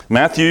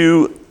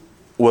Matthew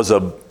was a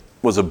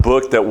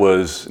book that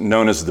was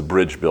known as the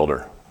bridge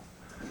builder.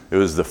 It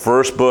was the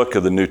first book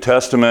of the New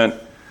Testament.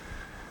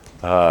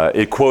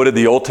 It quoted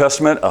the Old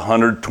Testament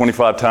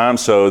 125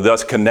 times, so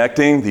thus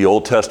connecting the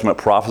Old Testament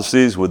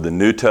prophecies with the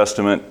New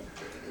Testament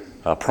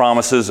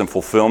promises and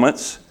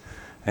fulfillments.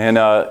 And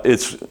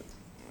it's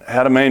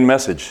had a main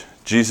message.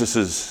 Jesus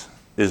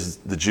is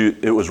the Jew.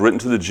 It was written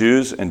to the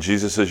Jews, and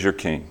Jesus is your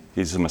King.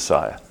 He's the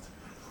Messiah.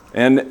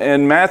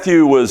 And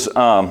Matthew was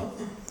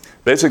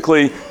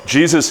basically,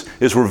 Jesus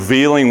is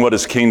revealing what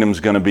his kingdom's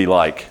going to be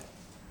like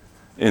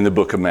in the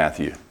book of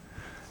Matthew.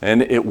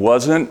 And it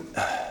wasn't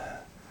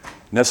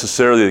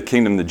necessarily the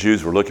kingdom the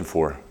Jews were looking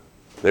for.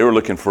 They were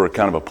looking for a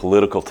kind of a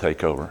political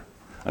takeover,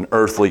 an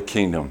earthly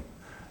kingdom,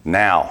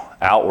 now,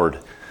 outward.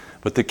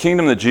 But the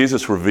kingdom that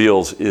Jesus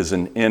reveals is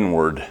an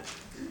inward,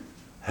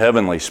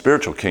 heavenly,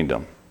 spiritual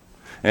kingdom.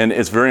 And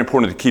it's very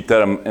important to keep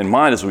that in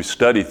mind as we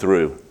study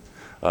through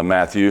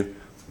Matthew.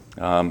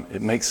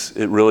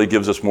 It really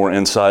gives us more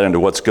insight into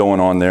what's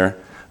going on there.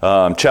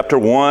 Chapter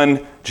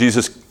 1,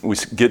 we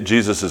get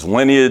Jesus'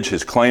 lineage,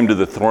 his claim to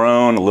the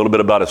throne, a little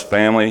bit about his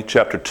family.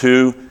 Chapter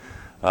 2,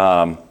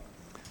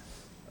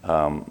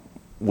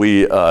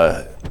 we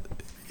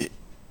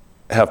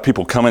have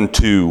people coming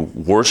to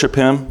worship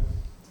him,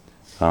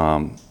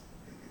 but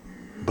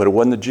it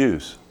wasn't the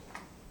Jews.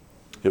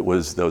 It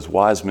was those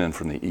wise men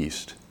from the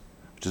east,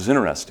 which is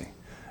interesting.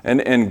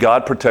 And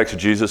God protects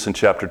Jesus in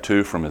chapter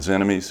 2 from his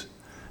enemies,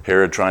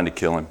 Herod trying to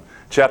kill him.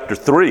 Chapter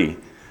 3,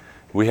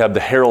 we have the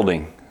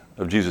heralding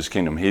of Jesus'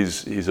 kingdom.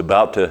 He's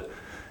about to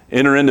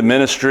enter into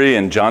ministry,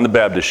 and John the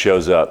Baptist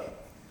shows up,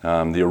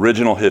 the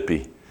original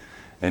hippie.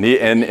 And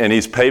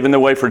he's paving the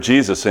way for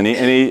Jesus.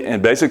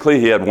 And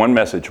basically he had one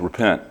message: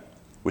 repent,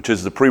 which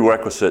is the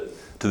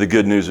prerequisite to the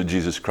good news of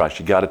Jesus Christ.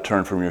 You got to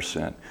turn from your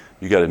sin.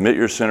 You got to admit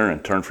you're a sinner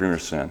and turn from your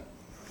sin.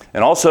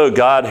 And also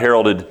God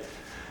heralded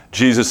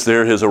Jesus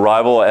there, his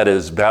arrival at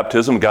his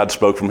baptism. God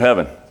spoke from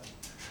heaven.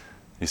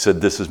 He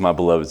said, "This is my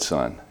beloved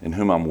Son, in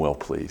whom I'm well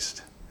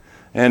pleased."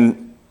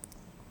 And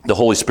the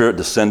Holy Spirit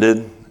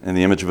descended in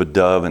the image of a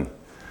dove and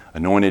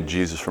anointed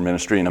Jesus for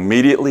ministry, and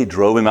immediately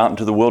drove him out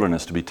into the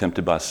wilderness to be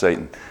tempted by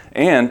Satan,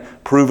 and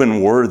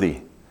proven worthy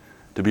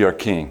to be our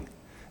King.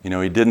 He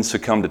didn't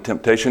succumb to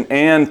temptation,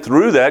 and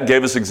through that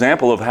gave us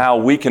example of how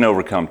we can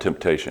overcome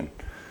temptation.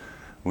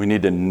 We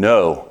need to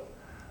know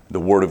the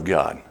Word of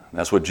God.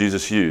 That's what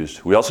Jesus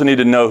used. We also need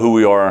to know who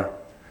we are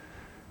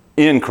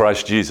in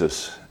Christ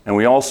Jesus, and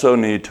we also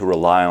need to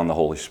rely on the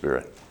Holy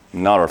Spirit,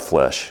 not our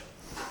flesh.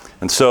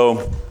 And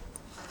so,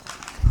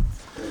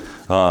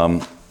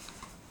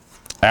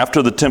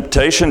 after the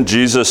temptation,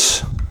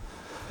 Jesus,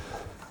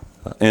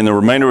 in the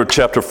remainder of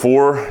chapter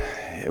 4,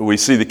 we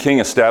see the king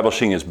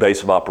establishing his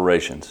base of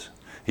operations.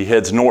 He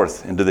heads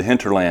north into the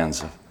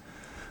hinterlands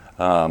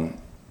of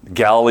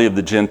Galilee of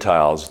the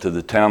Gentiles, to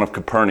the town of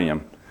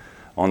Capernaum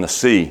on the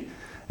sea.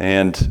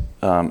 And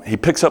he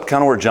picks up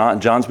kind of where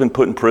John's been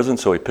put in prison,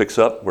 so he picks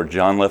up where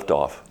John left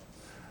off.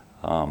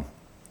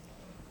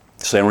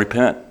 Saying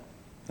repent.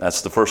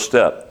 That's the first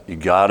step. You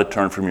got to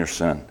turn from your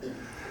sin.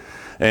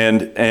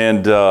 And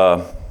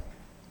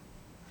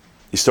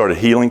he started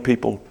healing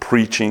people,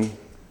 preaching,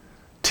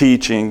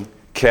 teaching,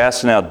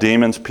 casting out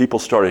demons. People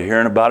started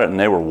hearing about it, and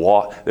they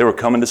were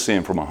coming to see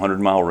him from a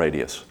 100-mile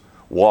radius,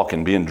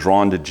 walking, being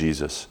drawn to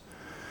Jesus.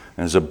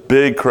 And as a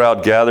big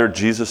crowd gathered,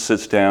 Jesus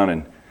sits down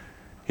and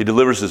he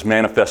delivers his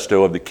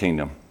manifesto of the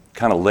kingdom,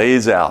 kind of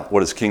lays out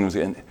what his kingdom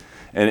is,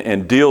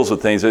 and deals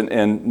with things,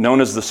 and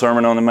known as the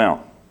Sermon on the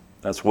Mount.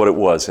 That's what it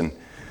was. And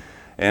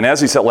as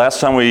he said, last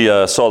time we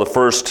saw the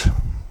first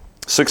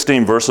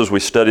 16 verses, we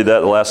studied that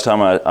the last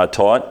time I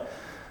taught.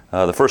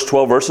 The first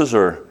 12 verses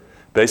are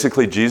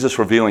basically Jesus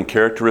revealing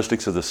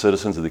characteristics of the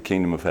citizens of the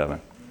kingdom of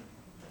heaven,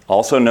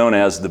 also known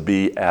as the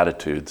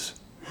Beatitudes.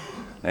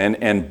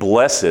 And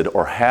blessed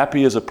or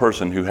happy is a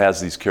person who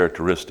has these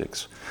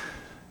characteristics.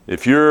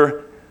 If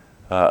you're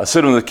a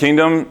citizen of the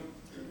kingdom,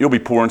 you'll be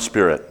poor in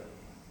spirit.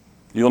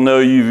 You'll know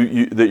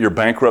that you're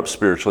bankrupt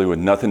spiritually with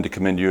nothing to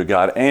commend you to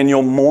God, and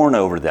you'll mourn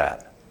over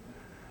that.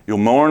 You'll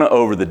mourn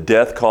over the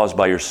death caused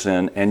by your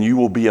sin, and you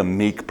will be a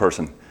meek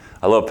person.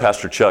 I love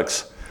Pastor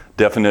Chuck's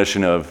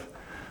definition of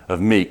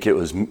meek. It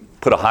was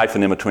put a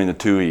hyphen in between the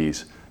two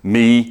E's.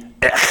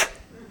 Me-ech.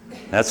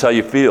 That's how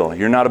you feel.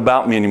 You're not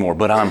about me anymore,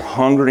 but I'm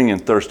hungering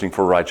and thirsting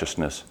for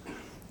righteousness.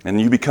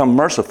 And you become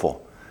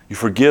merciful. You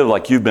forgive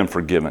like you've been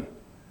forgiven.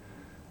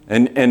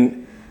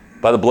 And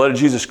by the blood of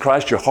Jesus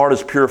Christ, your heart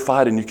is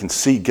purified and you can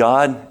see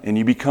God, and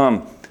you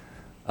become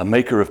a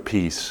maker of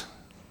peace.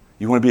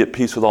 You want to be at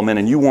peace with all men,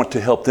 and you want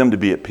to help them to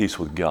be at peace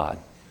with God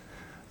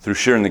through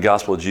sharing the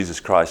gospel of Jesus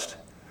Christ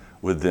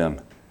with them.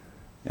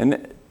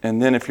 And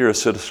then if you're a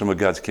citizen of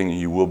God's kingdom,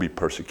 you will be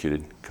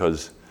persecuted,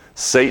 because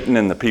Satan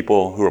and the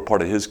people who are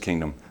part of his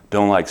kingdom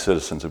don't like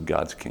citizens of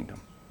God's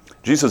kingdom.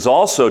 Jesus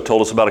also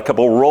told us about a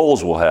couple of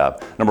roles we'll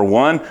have. Number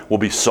one, we'll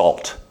be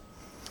salt.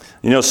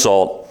 You know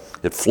salt,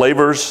 it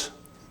flavors,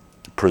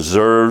 it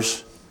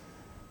preserves,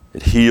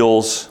 it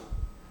heals,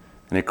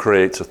 and it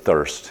creates a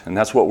thirst. And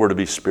that's what we're to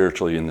be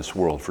spiritually in this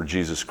world for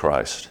Jesus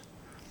Christ.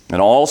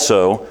 And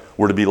also,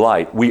 we're to be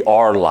light. We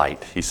are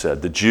light, he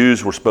said. The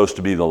Jews were supposed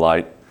to be the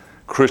light.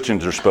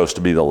 Christians are supposed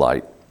to be the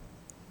light.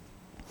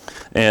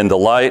 And the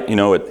light,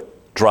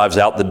 it drives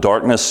out the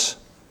darkness,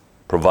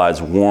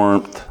 provides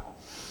warmth,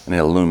 and it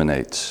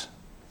illuminates.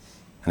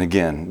 And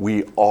again,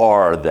 we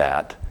are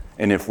that.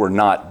 And if we're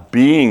not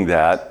being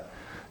that,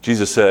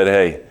 Jesus said,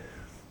 hey,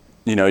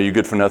 you're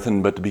good for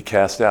nothing but to be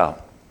cast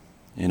out.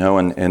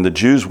 And the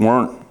Jews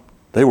were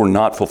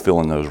not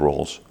fulfilling those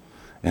roles.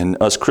 And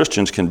us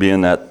Christians can be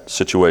in that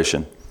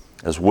situation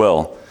as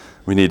well.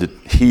 We need to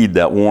heed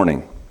that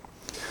warning.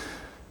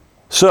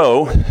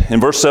 So, in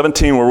verse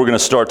 17, where we're going to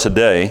start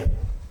today,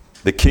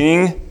 the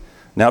king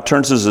now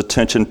turns his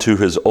attention to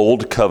his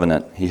old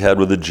covenant he had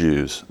with the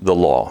Jews, the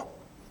law.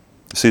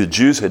 See, the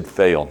Jews had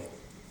failed.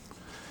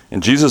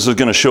 And Jesus is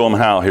going to show them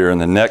how here in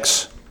the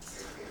next,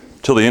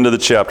 till the end of the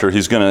chapter,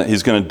 he's going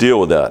to deal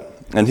with that.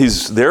 And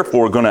he's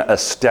therefore going to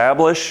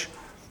establish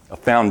a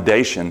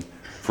foundation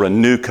for a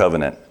new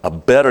covenant, a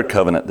better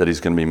covenant that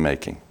he's going to be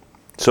making.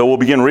 So we'll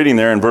begin reading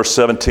there in verse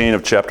 17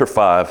 of chapter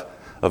 5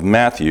 of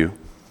Matthew.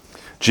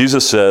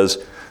 Jesus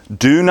says,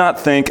 "Do not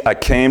think I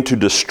came to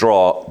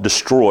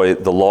destroy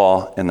the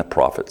law and the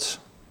prophets."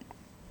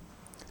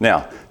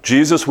 Now,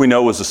 Jesus, we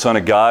know, was the Son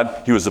of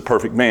God. He was the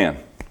perfect man.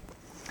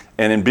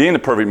 And in being the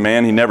perfect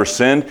man, he never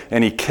sinned,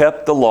 and he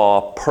kept the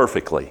law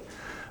perfectly.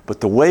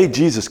 But the way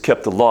Jesus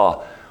kept the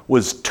law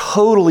was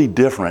totally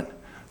different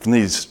from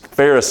these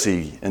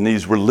Pharisee and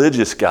these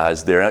religious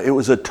guys there. It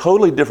was a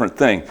totally different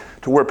thing,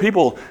 to where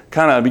people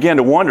kind of began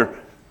to wonder,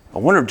 I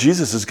wonder if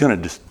Jesus is going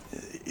to,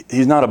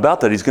 he's not about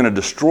that. He's going to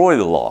destroy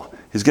the law.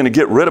 He's going to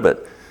get rid of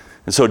it.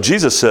 And so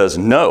Jesus says,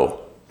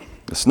 no,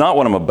 that's not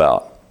what I'm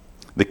about.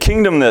 The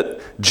kingdom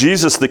that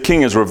Jesus the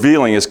King is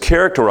revealing is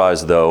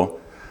characterized, though,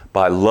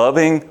 by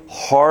loving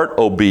heart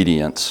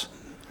obedience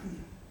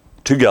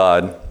to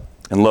God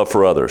and love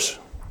for others.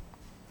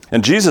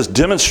 And Jesus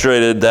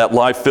demonstrated that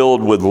life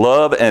filled with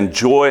love and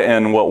joy,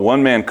 and what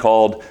one man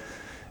called,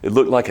 it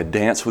looked like a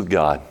dance with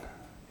God.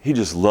 He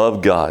just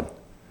loved God.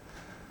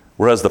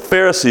 Whereas the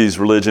Pharisees'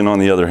 religion, on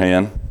the other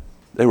hand,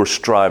 they were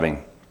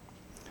striving.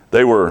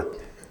 They were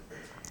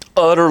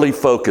utterly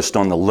focused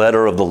on the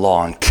letter of the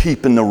law and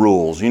keeping the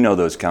rules. You know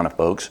those kind of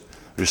folks.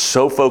 They're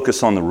so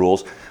focused on the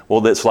rules.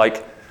 Well, it's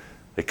like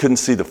they couldn't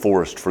see the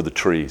forest for the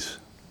trees.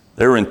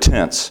 They were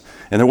intense.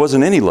 And there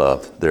wasn't any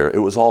love there. It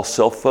was all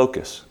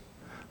self-focus,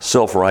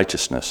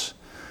 self-righteousness.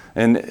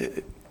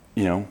 And,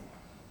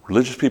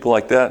 religious people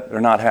like that,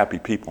 they're not happy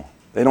people.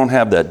 They don't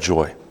have that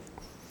joy.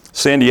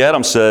 Sandy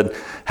Adams said,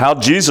 how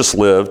Jesus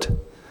lived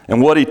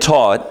and what he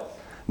taught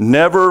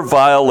never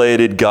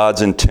violated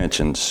God's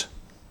intentions,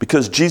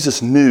 because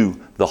Jesus knew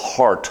the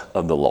heart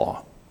of the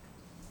law.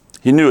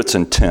 He knew its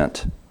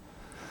intent.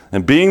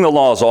 And being the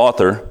law's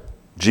author,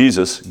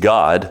 Jesus,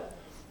 God,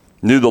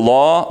 knew the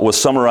law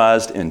was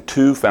summarized in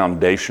two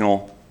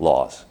foundational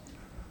laws.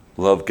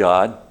 Love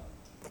God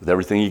with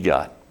everything you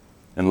got,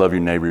 and love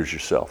your neighbor as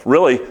yourself.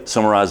 Really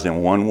summarized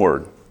in one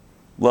word,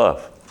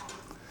 love.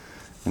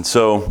 And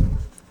so,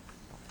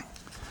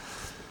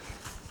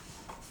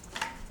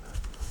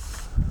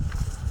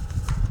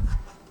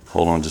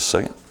 hold on just a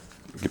second.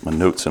 Get my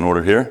notes in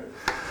order here.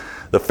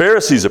 The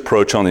Pharisees'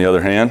 approach, on the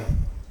other hand,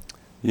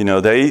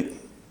 they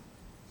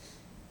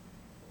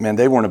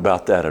weren't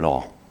about that at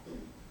all.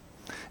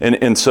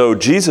 And so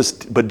Jesus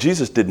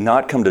did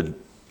not come to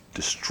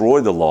destroy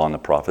the law and the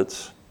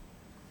prophets.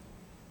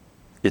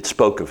 It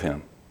spoke of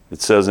him.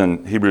 It says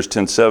in Hebrews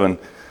 10:7,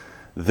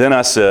 then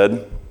I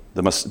said,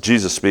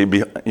 Jesus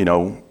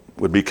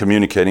would be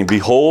communicating,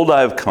 behold,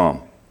 I have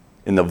come.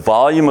 In the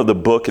volume of the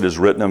book it is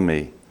written of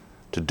me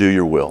to do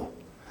your will.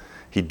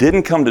 He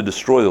didn't come to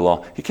destroy the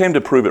law. He came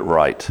to prove it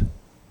right.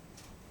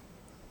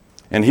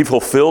 And he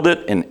fulfilled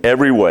it in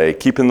every way,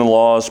 keeping the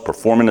laws,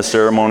 performing the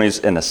ceremonies,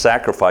 and the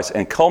sacrifice,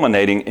 and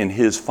culminating in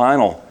his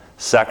final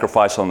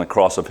sacrifice on the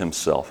cross of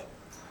himself,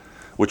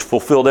 which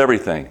fulfilled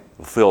everything.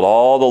 Fulfilled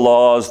all the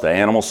laws, the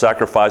animal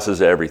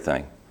sacrifices,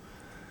 everything.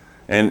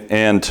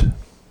 And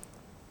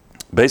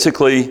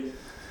basically,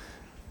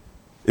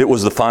 it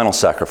was the final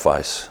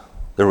sacrifice.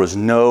 There was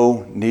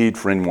no need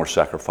for any more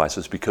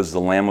sacrifices because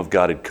the Lamb of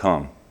God had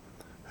come,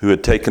 who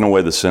had taken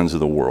away the sins of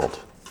the world.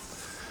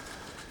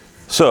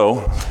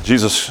 So,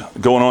 Jesus,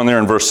 going on there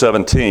in verse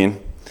 17,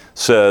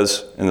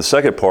 says, in the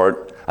second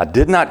part, I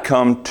did not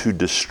come to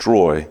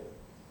destroy,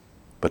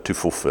 but to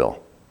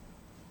fulfill.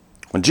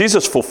 When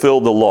Jesus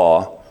fulfilled the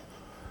law,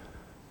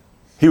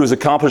 he was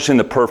accomplishing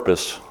the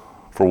purpose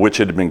for which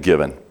it had been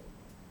given.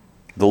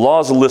 The law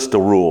is a list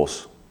of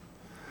rules,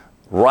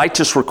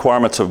 righteous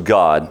requirements of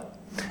God,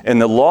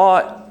 and the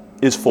law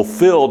is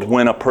fulfilled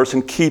when a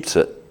person keeps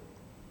it.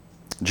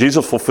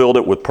 Jesus fulfilled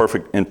it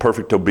in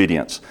perfect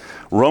obedience.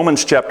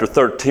 Romans chapter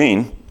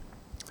 13,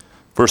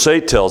 verse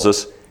 8 tells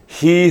us,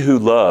 he who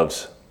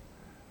loves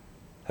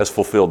has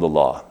fulfilled the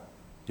law.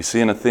 You see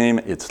in a theme?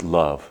 It's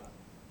love.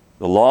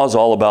 The law is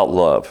all about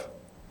love.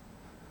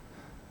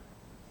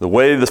 The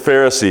way the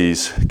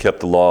Pharisees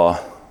kept the law,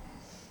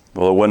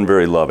 well, it wasn't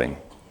very loving.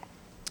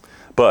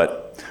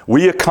 But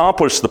we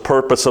accomplish the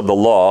purpose of the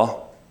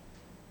law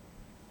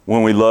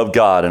when we love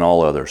God and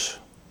all others.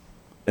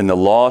 And the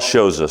law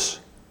shows us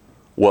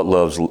what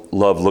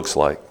love looks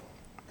like.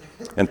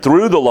 And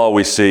through the law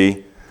we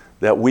see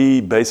that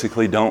we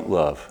basically don't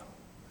love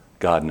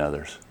God and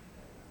others.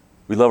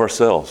 We love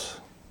ourselves,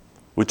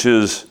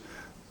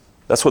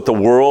 that's what the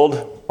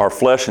world, our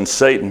flesh, and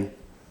Satan,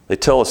 they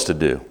tell us to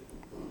do.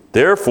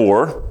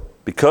 Therefore,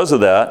 because of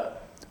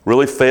that,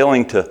 really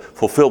failing to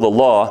fulfill the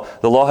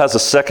law has a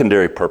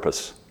secondary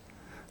purpose,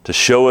 to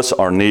show us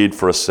our need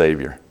for a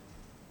Savior.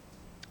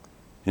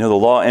 The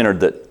law entered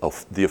that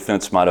the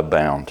offense might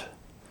abound.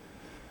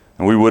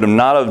 And we would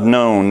not have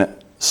known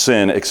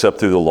sin except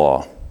through the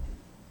law.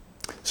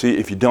 See,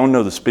 if you don't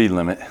know the speed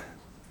limit,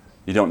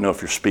 you don't know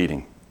if you're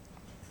speeding.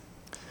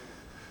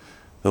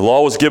 The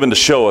law was given to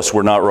show us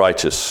we're not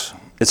righteous.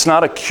 It's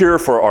not a cure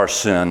for our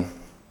sin.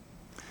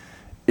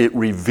 It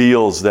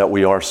reveals that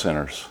we are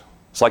sinners.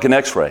 It's like an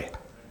x-ray.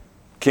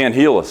 Can't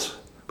heal us,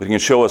 but it can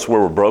show us where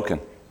we're broken.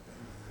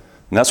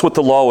 And that's what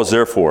the law was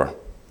there for.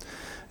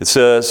 It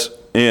says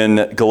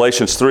in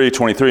Galatians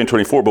 3:23 and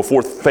 24,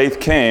 before faith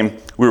came,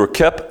 we were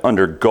kept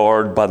under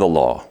guard by the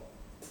law,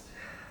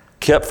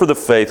 kept for the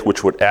faith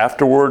which would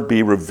afterward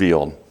be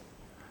revealed.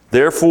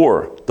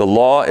 Therefore, the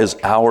law is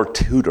our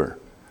tutor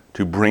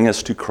to bring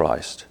us to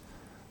Christ,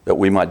 that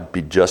we might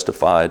be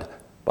justified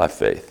by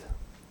faith.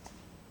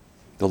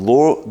 The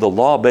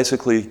law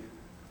basically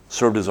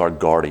served as our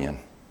guardian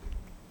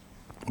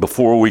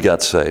before we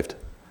got saved,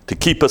 to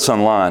keep us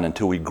in line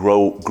until we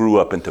grew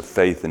up into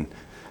faith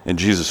in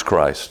Jesus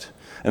Christ.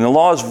 And the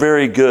law is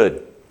very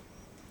good,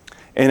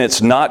 and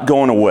it's not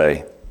going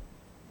away,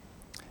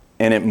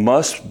 and it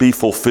must be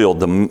fulfilled.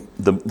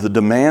 The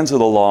demands of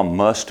the law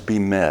must be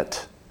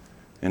met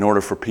in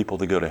order for people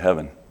to go to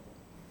heaven.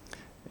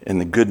 And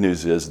the good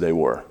news is they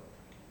were,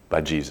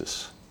 by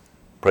Jesus.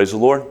 Praise the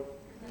Lord.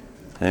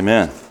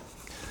 Amen.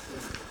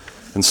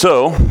 And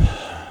so,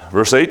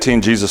 verse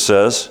 18, Jesus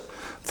says,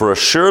 for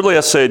assuredly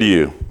I say to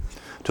you,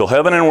 till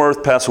heaven and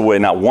earth pass away,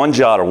 not one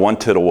jot or one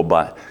tittle will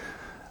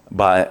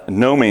by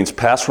no means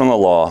pass from the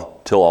law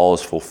till all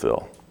is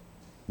fulfilled.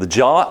 The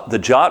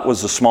jot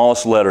was the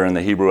smallest letter in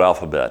the Hebrew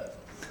alphabet.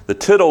 The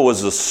tittle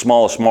was the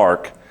smallest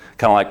mark,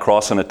 kind of like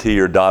crossing a T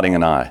or dotting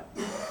an I.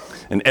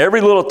 And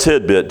every little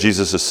tidbit,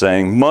 Jesus is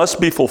saying,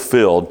 must be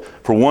fulfilled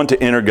for one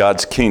to enter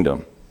God's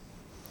kingdom.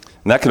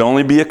 And that can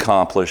only be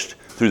accomplished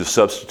through the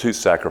substitute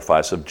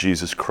sacrifice of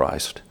Jesus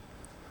Christ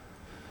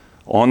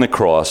on the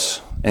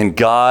cross, and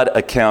God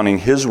accounting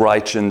his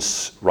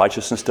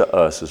righteousness to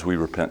us as we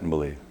repent and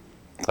believe.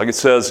 Like it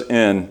says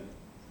in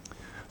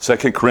 2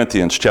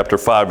 Corinthians chapter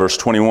 5, verse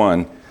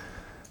 21,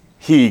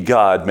 he,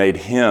 God, made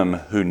him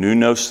who knew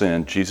no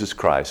sin, Jesus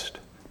Christ,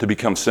 to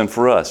become sin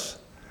for us,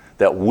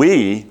 that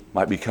we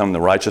might become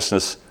the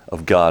righteousness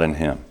of God in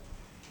him.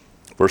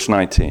 Verse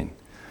 19,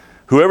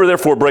 whoever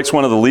therefore breaks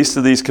one of the least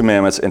of these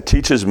commandments and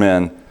teaches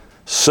men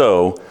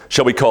so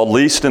shall be called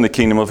least in the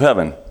kingdom of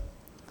heaven.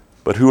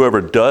 But whoever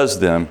does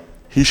them,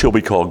 he shall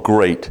be called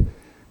great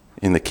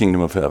in the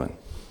kingdom of heaven.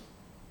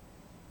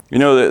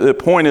 The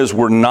point is,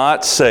 we're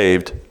not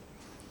saved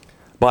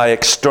by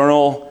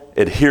external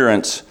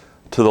adherence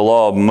to the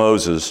law of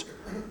Moses.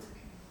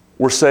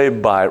 We're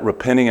saved by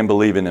repenting and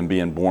believing and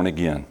being born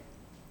again,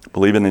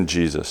 believing in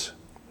Jesus.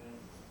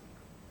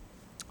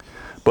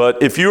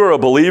 But if you are a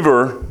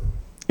believer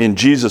in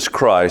Jesus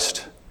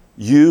Christ,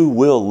 you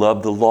will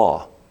love the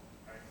law.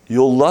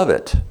 You'll love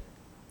it.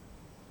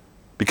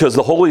 Because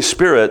the Holy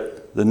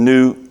Spirit, the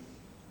new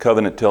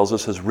covenant tells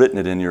us, has written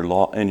it in your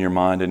law, in your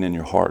mind and in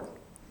your heart.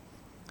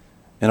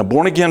 And a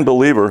born-again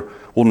believer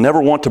will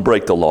never want to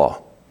break the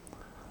law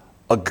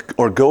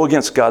or go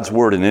against God's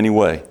word in any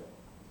way.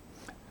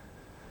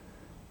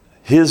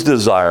 His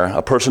desire,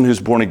 a person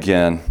who's born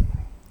again,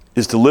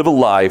 is to live a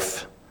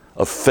life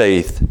of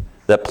faith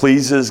that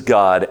pleases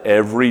God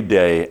every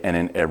day and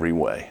in every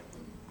way.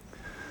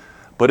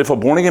 But if a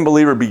born-again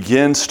believer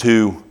begins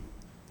to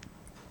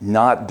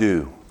not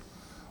do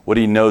what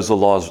he knows the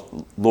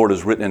Lord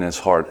has written in his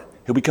heart,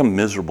 he'll become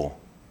miserable.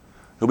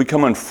 He'll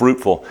become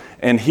unfruitful.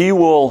 And he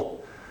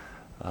will,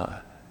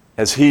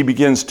 as he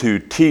begins to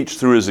teach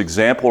through his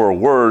example or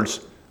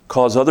words,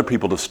 cause other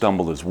people to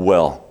stumble as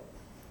well.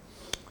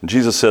 And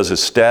Jesus says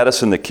his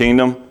status in the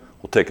kingdom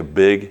will take a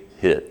big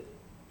hit.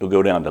 He'll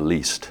go down to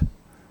least.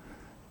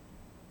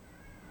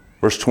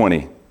 Verse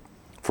 20,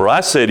 for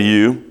I say to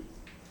you,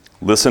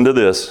 listen to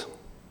this.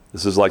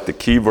 This is like the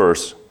key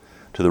verse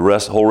to the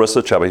whole rest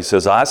of the chapter. He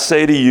says, I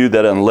say to you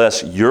that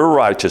unless your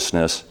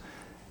righteousness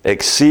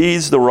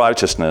exceeds the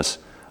righteousness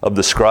of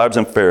the scribes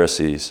and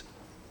Pharisees,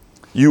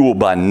 you will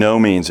by no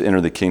means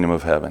enter the kingdom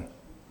of heaven.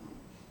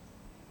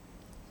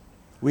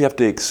 We have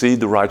to exceed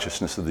the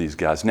righteousness of these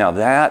guys. Now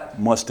that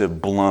must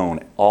have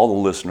blown all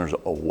the listeners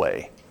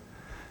away.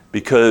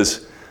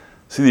 Because,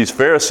 see, these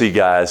Pharisee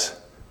guys,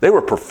 they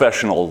were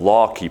professional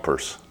law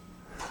keepers.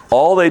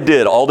 All they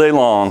did all day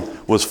long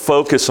was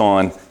focus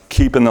on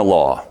keeping the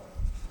law.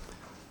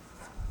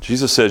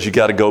 Jesus says you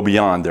got to go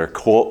beyond their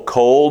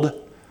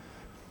cold,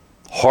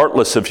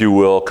 heartless, if you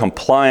will,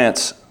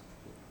 compliance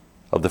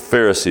of the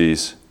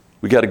Pharisees.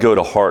 We got to go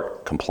to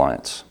heart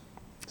compliance.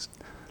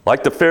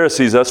 Like the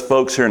Pharisees, us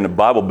folks here in the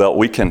Bible Belt,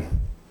 we can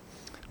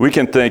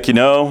think,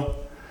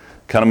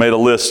 kind of made a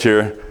list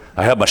here.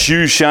 I have my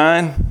shoes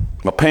shined,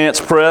 my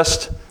pants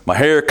pressed, my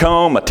hair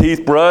combed, my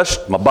teeth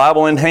brushed, my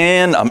Bible in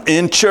hand. I'm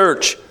in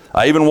church.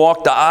 I even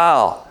walked the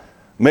aisle,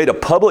 made a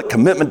public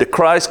commitment to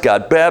Christ,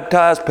 got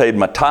baptized, paid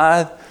my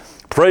tithe,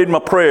 prayed my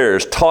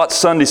prayers, taught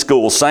Sunday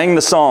school, sang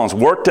the songs,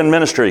 worked in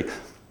ministry,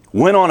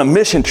 went on a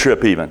mission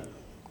trip even.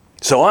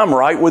 So I'm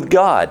right with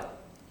God.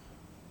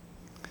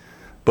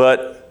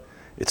 But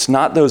it's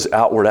not those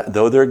outward,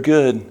 though they're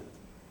good,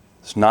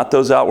 it's not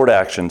those outward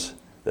actions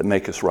that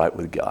make us right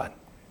with God.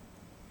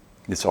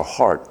 It's our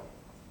heart.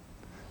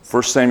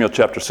 1 Samuel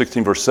chapter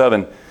 16, verse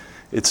 7,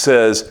 it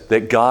says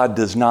that God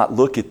does not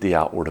look at the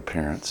outward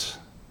appearance.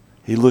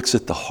 He looks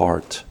at the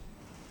heart.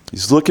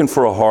 He's looking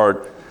for a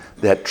heart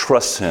that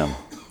trusts Him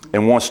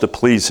and wants to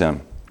please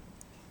Him.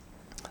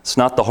 It's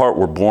not the heart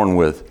we're born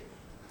with.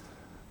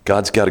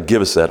 God's got to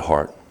give us that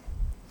heart.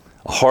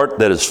 A heart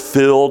that is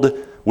filled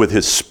with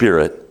His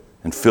Spirit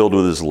and filled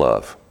with His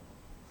love.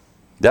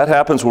 That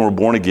happens when we're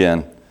born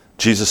again.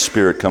 Jesus'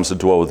 Spirit comes to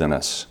dwell within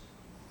us.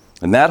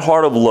 And that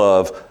heart of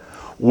love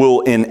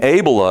will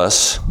enable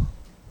us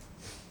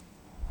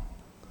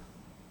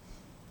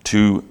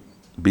to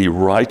be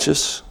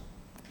righteous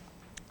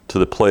to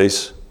the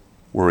place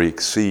where we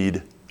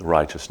exceed the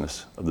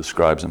righteousness of the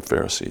scribes and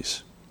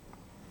Pharisees.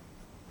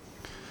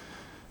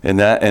 And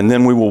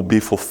then we will be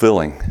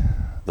fulfilling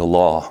the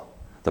law,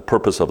 the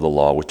purpose of the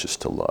law, which is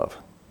to love.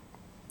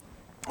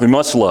 We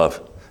must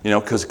love,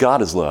 because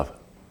God is love.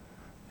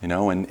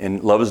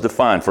 And love is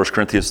defined. 1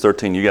 Corinthians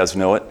 13, you guys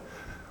know it.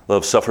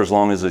 Love suffers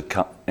long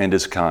and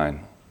is kind.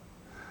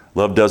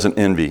 Love doesn't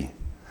envy.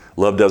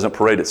 Love doesn't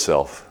parade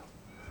itself.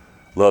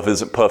 Love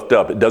isn't puffed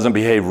up. It doesn't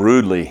behave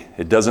rudely.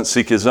 It doesn't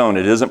seek its own.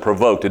 It isn't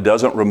provoked. It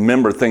doesn't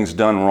remember things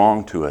done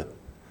wrong to it.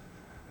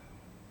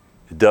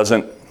 It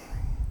doesn't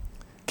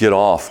get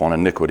off on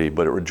iniquity,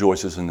 but it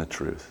rejoices in the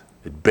truth.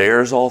 It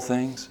bears all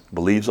things,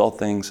 believes all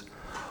things,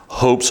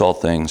 hopes all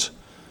things,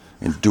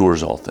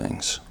 endures all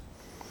things.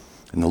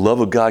 And the love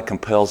of God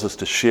compels us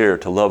to share,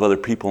 to love other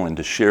people, and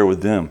to share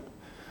with them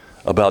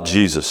about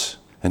Jesus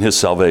and His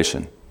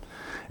salvation.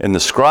 And the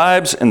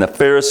scribes and the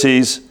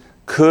Pharisees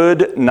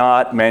could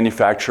not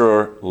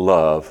manufacture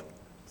love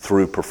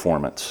through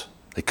performance.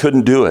 They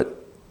couldn't do it.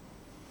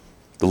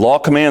 The law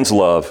commands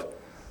love,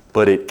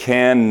 but it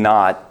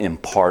cannot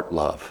impart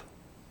love.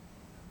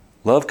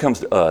 Love comes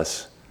to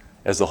us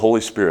as the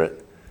Holy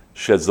Spirit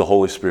sheds the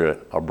Holy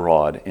Spirit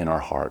abroad in our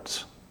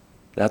hearts.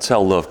 That's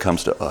how love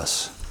comes to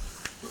us.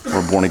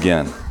 We're born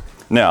again.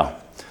 Now,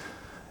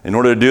 in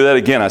order to do that,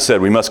 again, I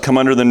said we must come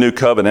under the new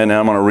covenant, and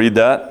I'm going to read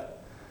that.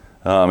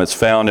 It's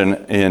found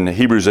in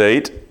Hebrews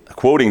 8,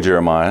 quoting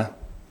Jeremiah,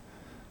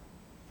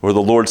 where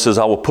the Lord says,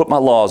 I will put my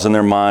laws in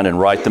their mind and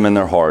write them in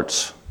their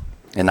hearts,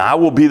 and I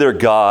will be their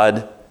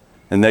God,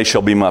 and they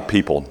shall be my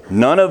people.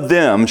 None of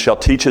them shall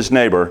teach his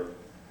neighbor,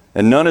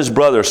 and none his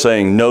brother,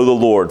 saying, Know the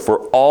Lord,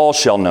 for all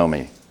shall know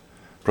me,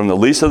 from the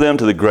least of them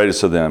to the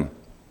greatest of them.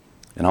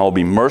 And I will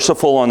be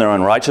merciful on their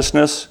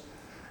unrighteousness,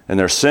 and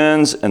their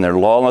sins and their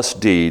lawless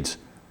deeds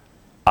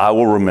I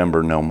will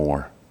remember no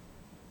more.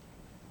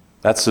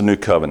 That's the new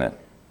covenant.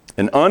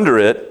 And under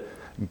it,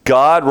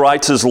 God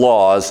writes His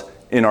laws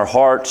in our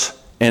hearts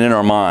and in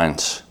our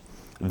minds.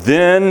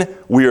 Then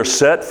we are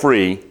set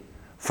free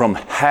from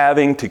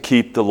having to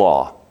keep the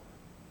law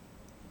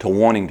to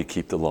wanting to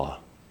keep the law.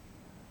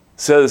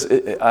 Says,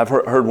 I've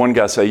heard one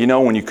guy say,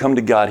 when you come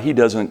to God, He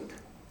doesn't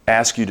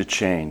ask you to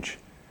change.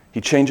 He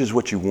changes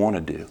what you want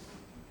to do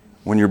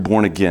when you're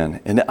born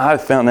again. And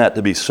I've found that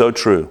to be so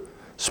true,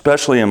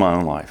 especially in my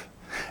own life.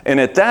 And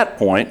at that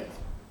point,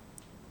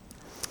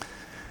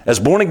 as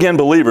born again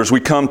believers, we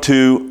come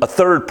to a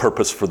third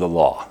purpose for the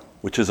law,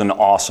 which is an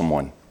awesome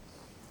one.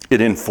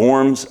 It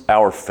informs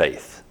our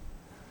faith.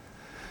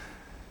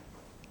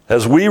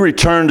 As we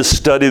return to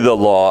study the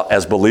law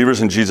as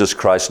believers in Jesus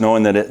Christ,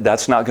 knowing that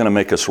that's not going to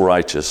make us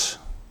righteous,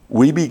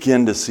 we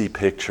begin to see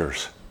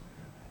pictures.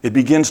 It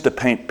begins to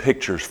paint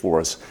pictures for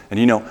us. And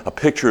a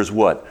picture is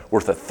what?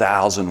 Worth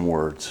 1,000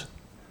 words.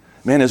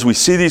 Man, as we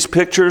see these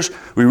pictures,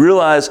 we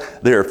realize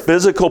they are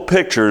physical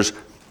pictures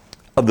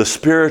of the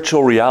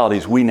spiritual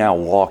realities we now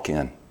walk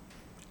in.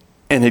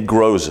 And it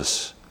grows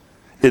us.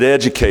 It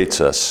educates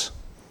us.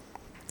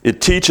 It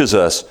teaches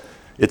us.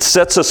 It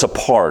sets us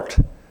apart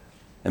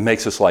and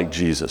makes us like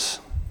Jesus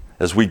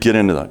as we get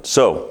into that.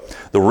 So,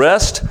 the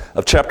rest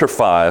of chapter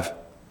 5,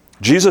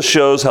 Jesus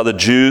shows how the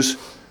Jews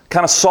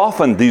kind of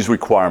softened these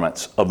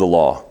requirements of the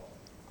law.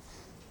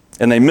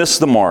 And they missed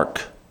the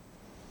mark.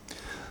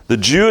 The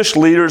Jewish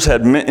leaders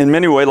had, in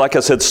many ways, like I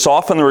said,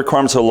 softened the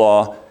requirements of the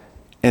law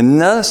and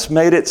thus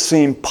made it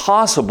seem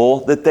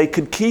possible that they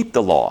could keep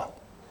the law.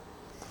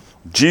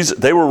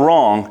 They were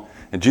wrong,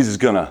 and Jesus is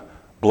going to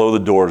blow the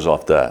doors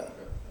off that.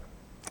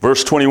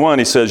 Verse 21,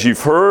 he says,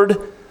 You've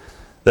heard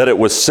that it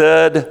was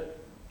said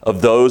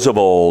of those of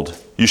old,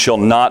 You shall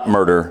not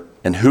murder,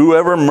 and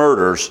whoever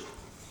murders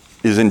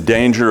is in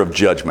danger of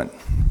judgment.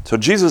 So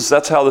Jesus,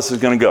 that's how this is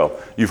going to go.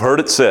 You've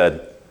heard it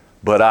said,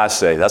 but I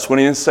say. That's what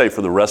he didn't say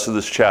for the rest of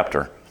this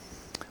chapter.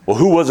 Well,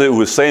 who was it who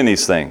was saying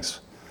these things?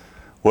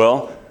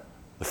 Well,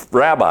 the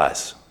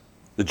rabbis,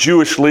 the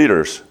Jewish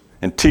leaders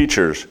and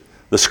teachers,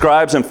 the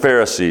scribes and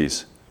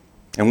Pharisees.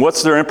 And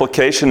what's their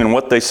implication in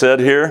what they said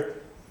here?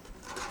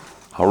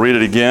 I'll read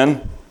it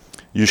again.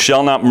 You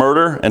shall not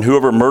murder, and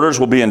whoever murders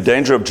will be in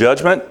danger of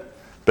judgment.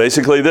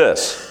 Basically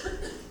this.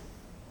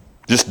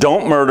 Just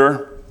don't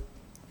murder.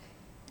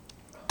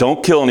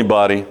 Don't kill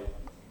anybody.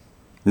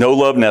 No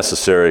love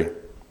necessary.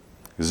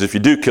 Because if you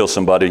do kill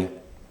somebody,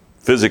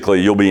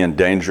 physically you'll be in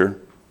danger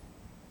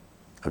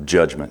of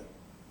judgment.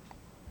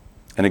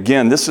 And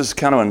again, this is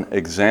kind of an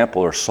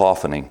example or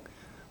softening,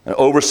 an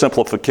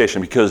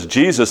oversimplification, because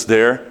Jesus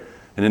there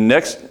in the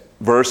next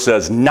verse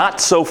says, not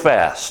so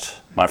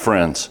fast, my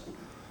friends.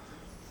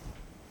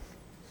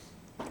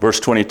 Verse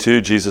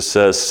 22, Jesus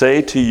says, I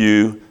say to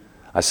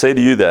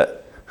you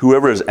that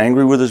whoever is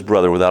angry with his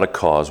brother without a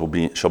cause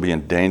shall be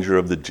in danger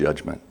of the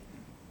judgment.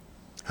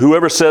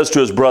 Whoever says to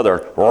his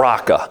brother,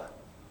 Raka,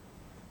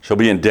 shall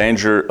be in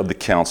danger of the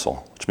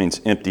council, which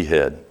means empty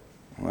head,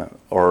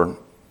 or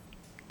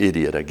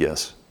idiot, I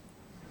guess.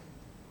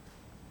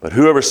 But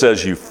whoever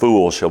says you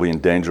fool shall be in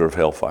danger of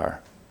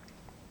hellfire.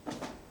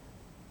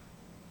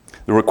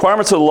 The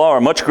requirements of the law are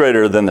much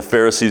greater than the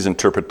Pharisees'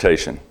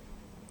 interpretation.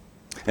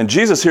 And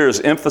Jesus here is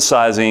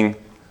emphasizing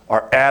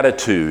our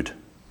attitude,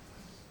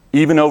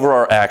 even over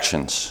our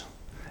actions.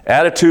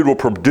 Attitude will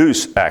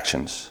produce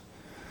actions.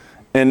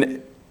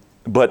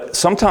 But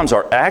sometimes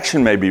our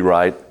action may be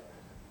right,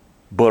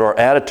 but our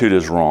attitude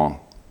is wrong.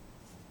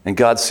 And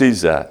God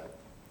sees that.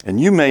 And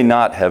you may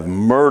not have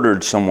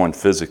murdered someone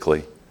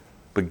physically,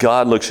 but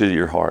God looks at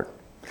your heart.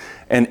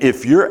 And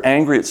if you're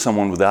angry at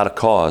someone without a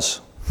cause,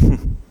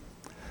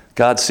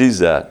 God sees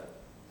that.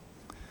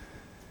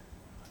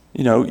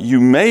 You know, you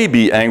may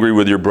be angry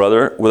with your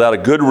brother without a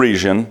good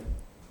reason,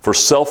 for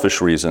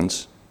selfish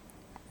reasons,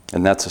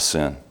 and that's a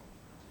sin.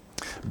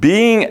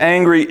 Being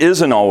angry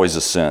isn't always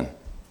a sin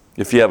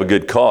if you have a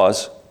good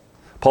cause.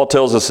 Paul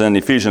tells us in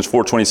Ephesians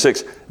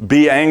 4:26,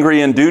 be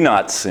angry and do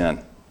not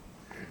sin.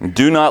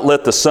 Do not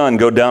let the sun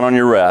go down on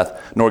your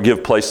wrath, nor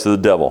give place to the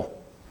devil.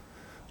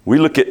 We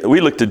looked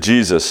at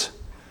Jesus,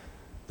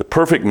 the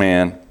perfect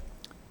man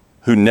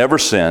who never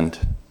sinned,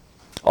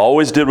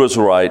 always did what was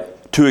right,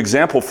 to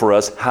example for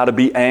us how to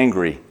be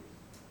angry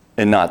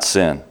and not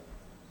sin.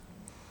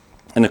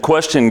 And the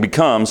question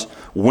becomes,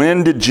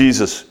 when did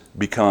Jesus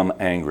become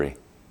angry?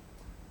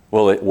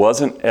 Well, it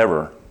wasn't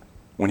ever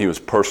when he was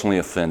personally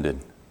offended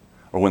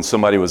or when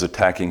somebody was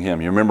attacking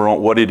him. You remember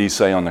what did he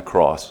say on the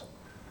cross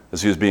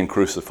as he was being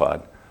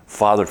crucified?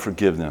 Father,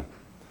 forgive them.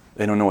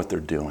 They don't know what they're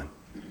doing.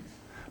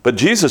 But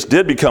Jesus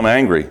did become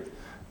angry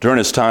during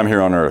his time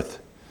here on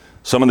earth.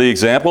 Some of the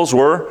examples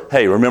were,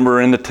 hey,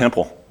 remember in the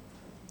temple,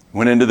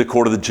 went into the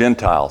court of the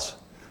Gentiles,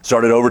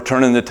 started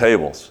overturning the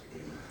tables.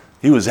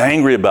 He was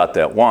angry about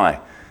that. Why?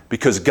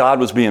 Because God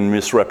was being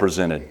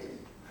misrepresented.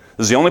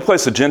 This is the only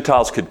place the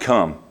Gentiles could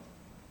come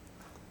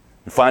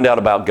and find out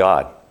about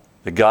God,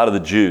 the God of the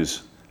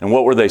Jews. And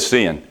what were they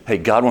seeing? Hey,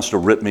 God wants to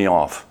rip me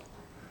off.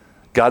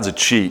 God's a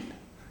cheat.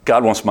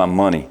 God wants my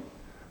money.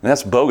 And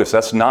that's bogus.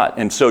 That's not.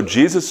 And so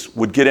Jesus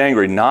would get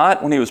angry,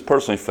 not when he was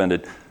personally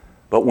offended,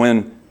 but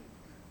when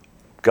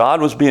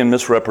God was being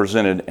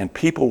misrepresented and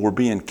people were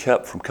being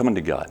kept from coming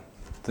to God.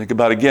 Think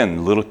about,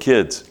 again, little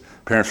kids.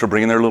 Parents were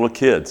bringing their little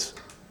kids.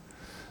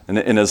 And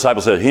the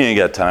disciples said, he ain't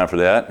got time for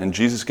that. And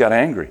Jesus got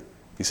angry.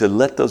 He said,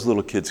 let those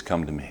little kids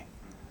come to me.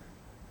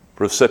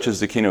 For such is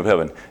the kingdom of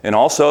heaven. And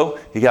also,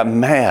 he got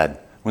mad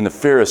when the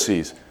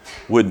Pharisees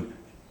would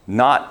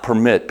not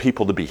permit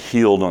people to be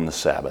healed on the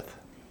Sabbath.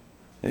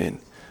 And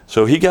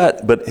so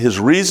but his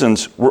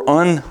reasons were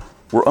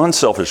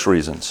unselfish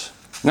reasons.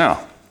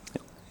 Now,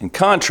 in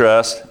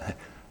contrast,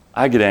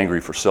 I get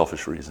angry for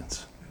selfish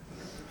reasons.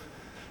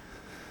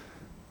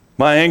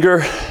 My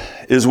anger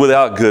is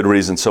without good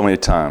reason so many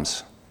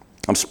times.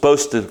 I'm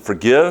supposed to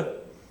forgive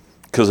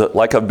because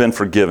like I've been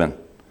forgiven.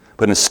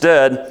 But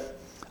instead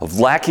of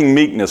lacking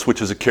meekness,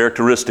 which is a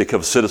characteristic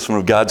of a citizen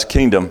of God's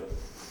kingdom,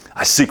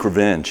 I seek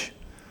revenge.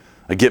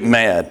 I get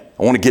mad.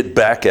 I want to get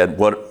back at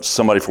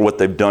somebody for what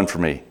they've done for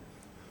me.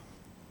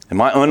 And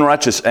my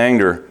unrighteous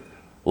anger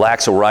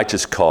lacks a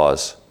righteous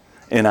cause.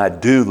 And I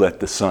do let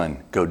the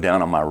sun go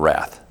down on my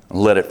wrath and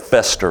let it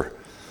fester,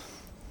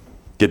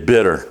 get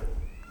bitter,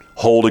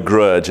 hold a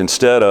grudge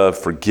instead of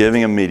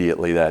forgiving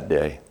immediately that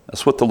day.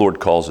 That's what the Lord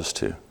calls us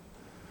to.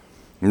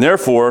 And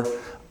therefore,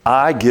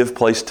 I give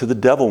place to the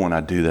devil when I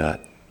do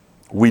that.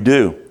 We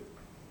do.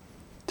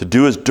 To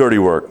do his dirty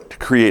work, to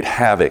create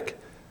havoc,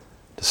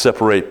 to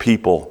separate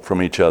people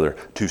from each other,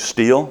 to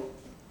steal,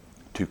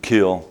 to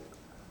kill,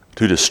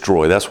 to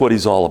destroy. That's what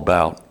he's all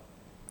about.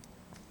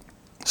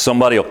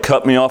 Somebody will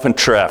cut me off in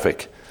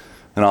traffic,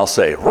 and I'll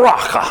say,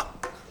 Raka,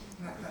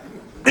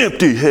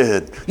 empty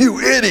head, you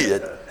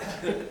idiot.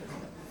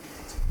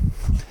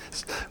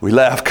 We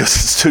laugh because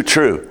it's too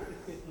true.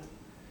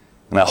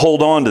 And I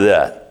hold on to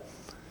that.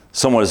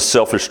 Someone is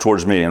selfish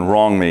towards me and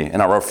wronged me,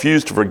 and I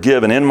refuse to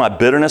forgive. And in my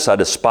bitterness, I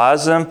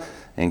despise them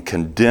and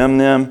condemn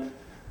them,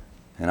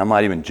 and I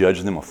might even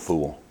judge them a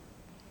fool.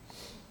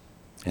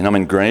 And I'm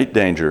in great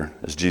danger,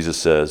 as Jesus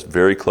says,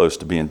 very close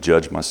to being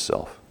judged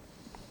myself.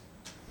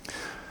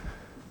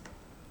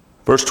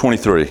 Verse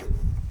 23.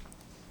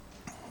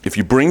 If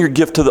you bring your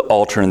gift to the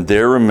altar and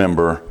there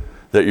remember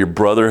that your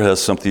brother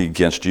has something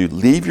against you,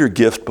 leave your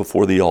gift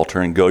before the altar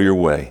and go your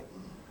way.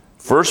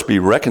 First be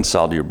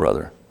reconciled to your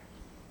brother.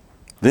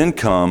 Then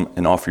come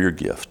and offer your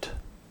gift.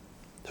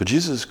 So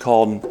Jesus is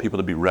calling people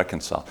to be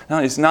reconciled.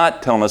 Now, he's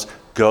not telling us,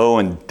 go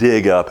and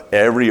dig up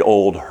every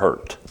old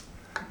hurt.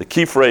 The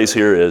key phrase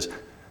here is,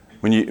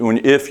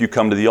 if you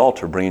come to the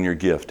altar bringing your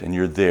gift and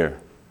you're there,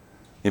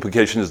 the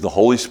implication is the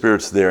Holy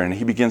Spirit's there and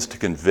he begins to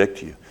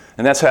convict you.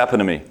 And that's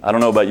happened to me. I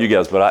don't know about you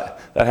guys, but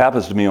that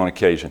happens to me on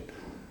occasion.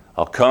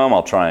 I'll come,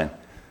 I'll try and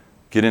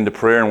get into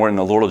prayer, and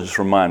the Lord will just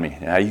remind me,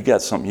 now you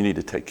got something you need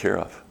to take care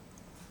of.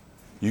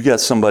 You got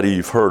somebody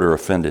you've hurt or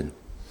offended.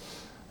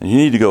 And you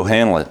need to go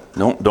handle it.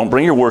 Don't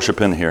bring your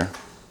worship in here.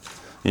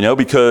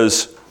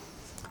 Because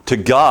to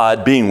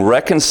God, being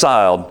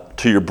reconciled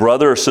to your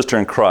brother or sister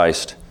in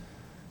Christ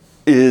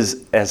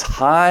is as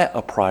high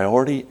a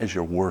priority as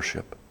your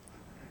worship.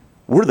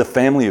 We're the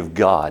family of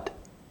God.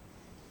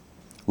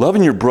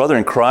 Loving your brother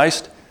in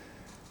Christ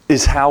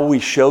is how we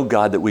show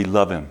God that we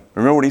love him.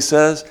 Remember what he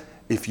says?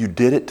 If you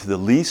did it to the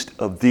least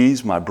of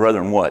these, my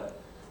brethren, what?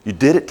 You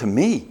did it to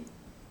me.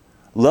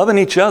 Loving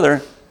each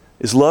other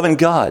is loving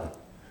God.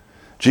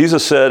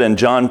 Jesus said in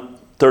John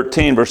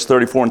 13, verse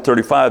 34 and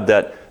 35,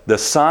 that the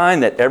sign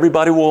that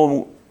everybody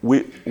will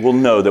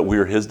know that we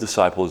are his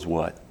disciple is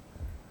what?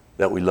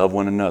 That we love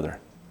one another.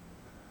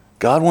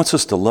 God wants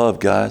us to love,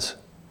 guys.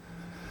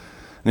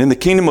 And in the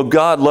kingdom of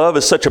God, love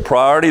is such a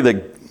priority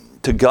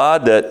to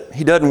God that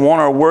he doesn't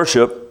want our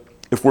worship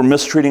if we're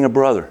mistreating a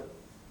brother.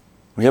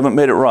 We haven't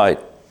made it right.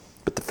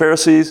 But the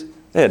Pharisees,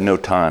 they had no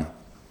time.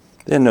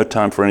 They had no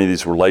time for any of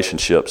these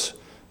relationships,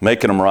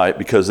 making them right,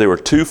 because they were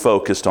too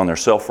focused on their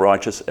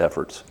self-righteous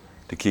efforts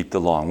to keep the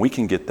law. And we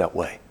can get that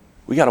way.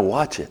 We got to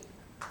watch it.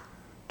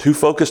 Too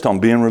focused on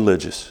being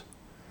religious.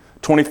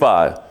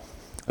 25,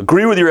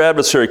 agree with your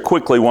adversary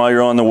quickly while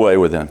you're on the way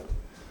with him,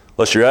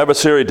 lest your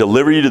adversary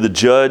deliver you to the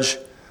judge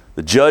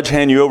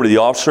hand you over to the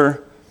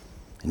officer,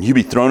 and you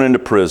be thrown into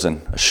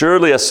prison.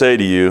 Assuredly, I say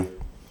to you,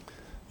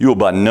 you will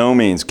by no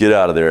means get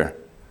out of there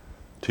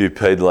till you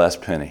pay the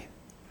last penny.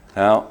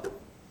 Now,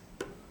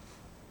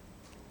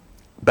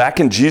 back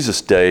in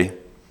Jesus' day,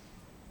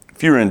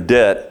 if you were in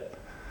debt,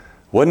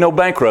 wasn't no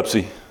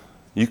bankruptcy.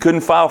 You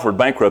couldn't file for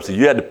bankruptcy.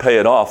 You had to pay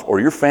it off,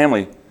 or your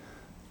family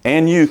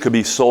and you could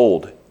be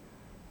sold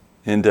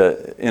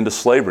into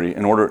slavery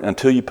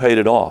until you paid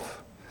it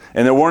off.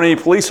 And there weren't any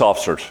police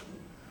officers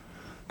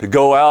to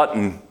go out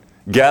and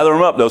gather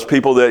them up, those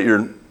people that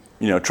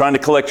you're trying to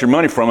collect your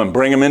money from, and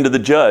bring them into the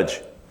judge.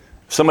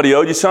 If somebody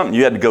owed you something,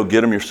 you had to go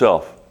get them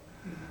yourself.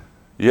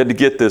 You had to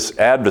get this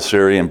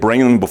adversary and bring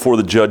them before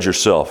the judge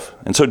yourself.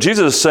 And so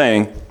Jesus is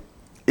saying,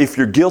 if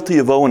you're guilty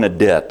of owing a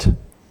debt,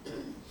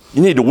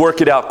 you need to work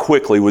it out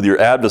quickly with your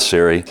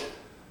adversary,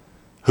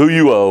 who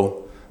you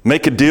owe,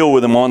 make a deal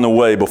with him on the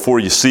way before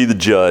you see the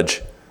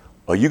judge,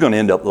 or you're going to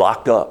end up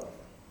locked up.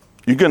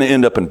 You're going to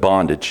end up in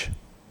bondage.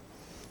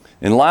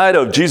 In light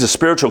of Jesus'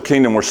 spiritual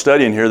kingdom we're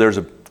studying here, there's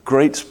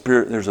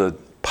a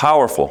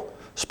powerful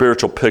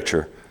spiritual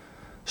picture,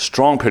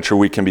 strong picture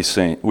we can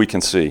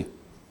see.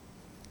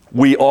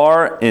 We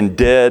are in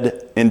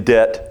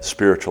debt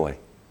spiritually.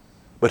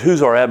 But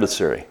who's our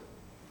adversary?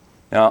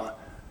 Now,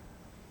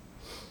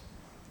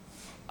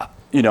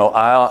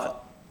 I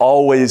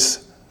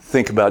always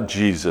think about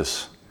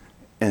Jesus,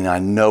 and I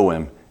know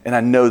him, and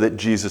I know that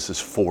Jesus is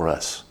for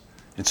us.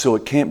 And so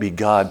it can't be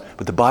God,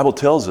 but the Bible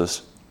tells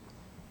us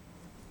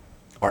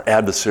our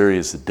adversary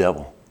is the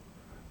devil.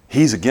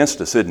 He's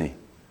against us, isn't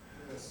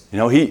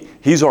he?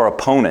 He's our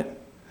opponent.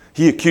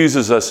 He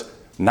accuses us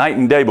night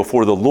and day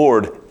before the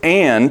Lord,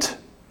 and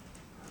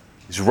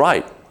he's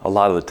right a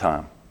lot of the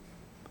time.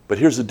 But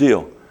here's the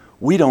deal.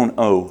 We don't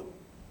owe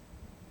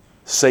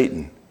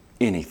Satan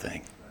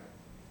anything.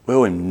 We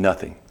owe him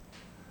nothing.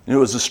 And it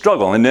was a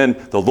struggle. And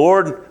then the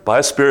Lord, by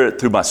his Spirit,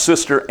 through my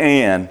sister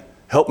Ann,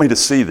 helped me to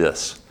see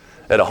this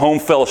at a home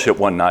fellowship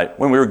one night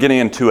when we were getting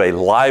into a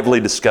lively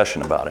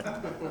discussion about it.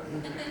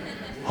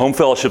 Home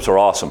fellowships are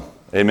awesome.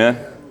 Amen?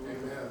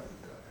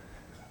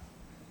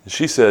 And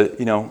she said,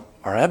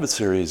 our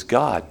adversary is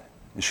God.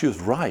 And she was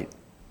right.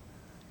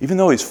 Even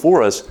though he's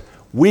for us,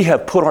 we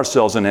have put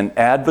ourselves in an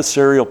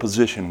adversarial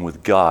position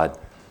with God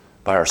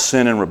by our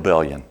sin and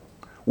rebellion.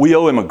 We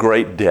owe him a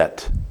great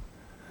debt.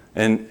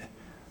 And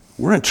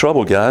we're in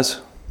trouble, guys.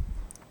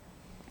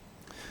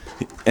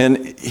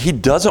 And he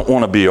doesn't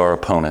want to be our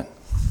opponent.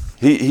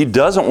 He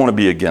doesn't want to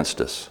be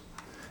against us.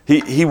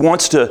 He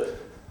wants to.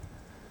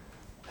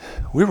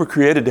 We were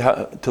created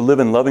to live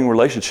in loving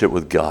relationship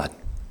with God.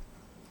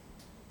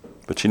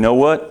 But you know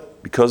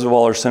what? Because of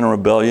all our sin and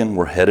rebellion,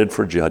 we're headed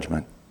for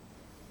judgment.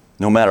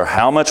 No matter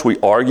how much we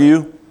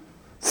argue,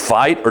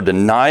 fight, or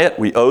deny it,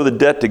 we owe the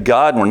debt to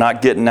God and we're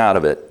not getting out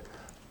of it.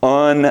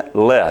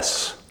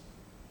 Unless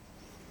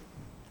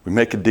we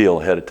make a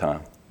deal ahead of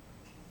time.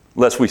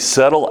 Unless we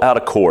settle out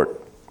of court.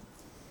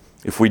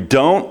 If we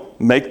don't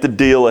make the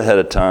deal ahead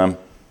of time,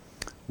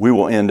 we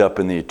will end up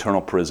in the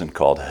eternal prison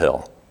called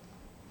hell.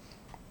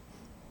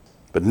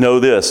 But know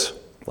this,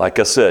 like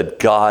I said,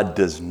 God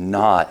does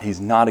not, He's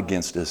not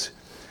against us.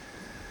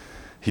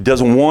 He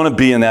doesn't want to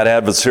be in that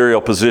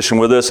adversarial position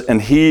with us,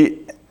 and He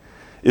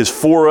is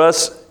for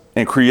us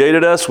and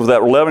created us with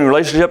that loving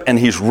relationship, and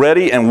He's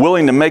ready and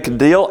willing to make a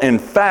deal. In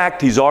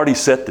fact, He's already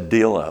set the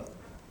deal up.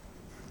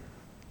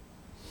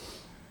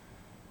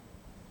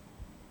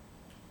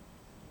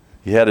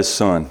 He had His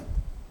Son,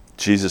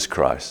 Jesus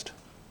Christ,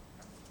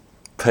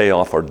 pay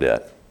off our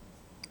debt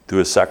through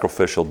His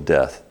sacrificial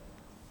death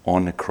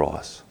on the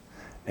cross.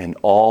 And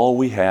all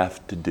we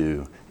have to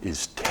do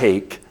is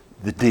take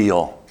the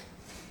deal.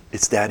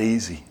 It's that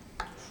easy.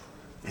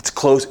 It's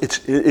close.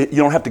 You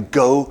don't have to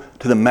go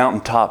to the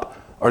mountaintop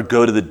or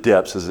go to the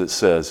depths, as it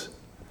says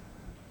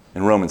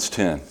in Romans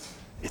 10.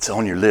 It's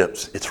on your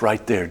lips. It's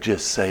right there.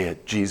 Just say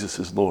it. Jesus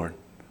is Lord.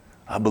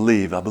 I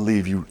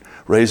believe you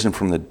raised Him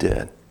from the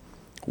dead.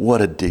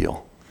 What a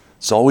deal.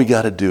 So all we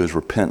got to do is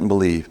repent and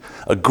believe.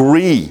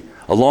 Agree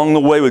along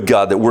the way with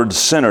God that we're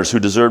sinners who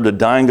deserve to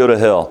die and go to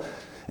hell.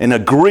 And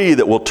agree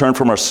that we'll turn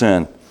from our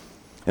sin.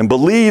 And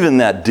believe in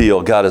that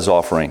deal God is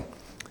offering.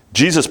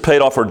 Jesus paid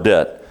off our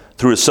debt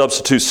through His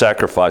substitute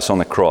sacrifice on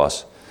the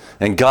cross.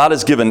 And God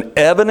has given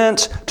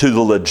evidence to the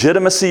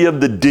legitimacy of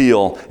the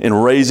deal in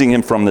raising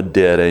Him from the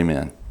dead.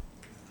 Amen.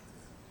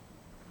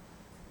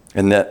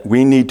 And that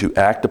we need to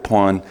act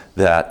upon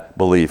that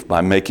belief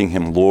by making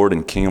Him Lord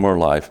and King of our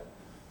life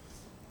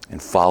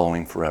and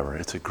following forever.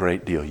 It's a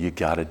great deal. You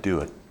got to do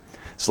it.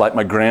 It's like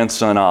my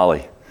grandson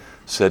Ollie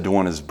said to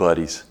one of his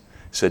buddies.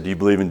 He said, "Do you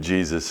believe in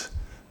Jesus?"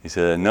 He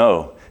said,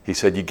 "No." He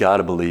said, "You got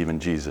to believe in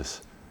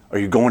Jesus. Or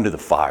you're going to the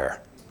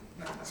fire."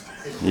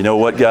 You know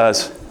what,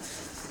 guys?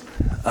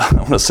 I'm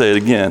going to say it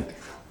again.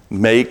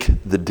 Make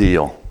the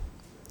deal.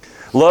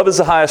 Love is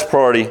the highest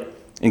priority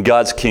in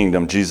God's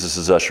kingdom Jesus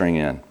is ushering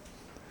in.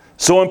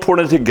 So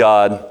important to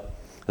God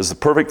as the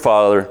perfect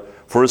Father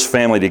for His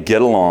family to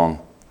get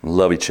along and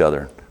love each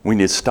other. We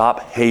need to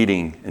stop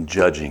hating and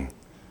judging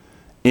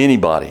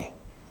anybody,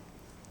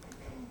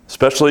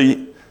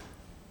 especially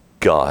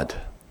God,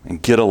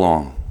 and get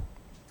along.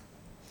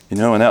 You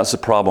know, and that's the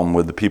problem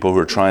with the people who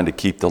are trying to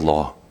keep the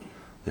law.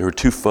 They were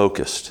too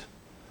focused.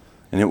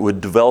 And it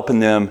would develop in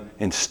them,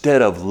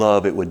 instead of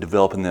love, it would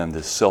develop in them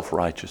this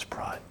self-righteous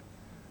pride.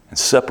 And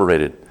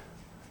separated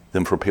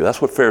them from people. That's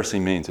what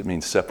Pharisee means. It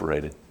means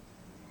separated.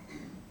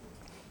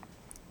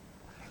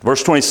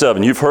 Verse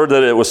 27, you've heard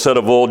that it was said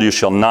of old, you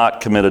shall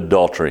not commit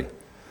adultery.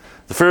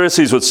 The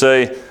Pharisees would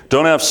say,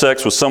 don't have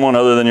sex with someone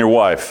other than your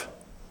wife.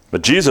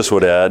 But Jesus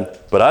would add,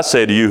 but I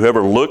say to you,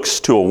 whoever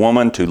looks to a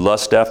woman to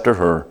lust after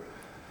her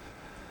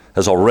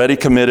has already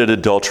committed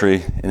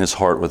adultery in his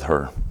heart with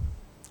her.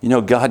 You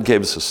know, God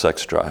gave us a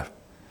sex drive.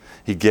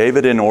 He gave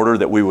it in order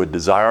that we would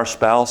desire our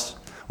spouse,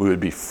 we would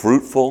be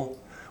fruitful,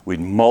 we'd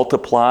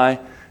multiply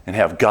and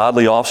have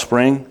godly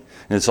offspring.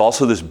 And it's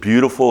also this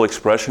beautiful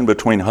expression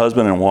between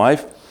husband and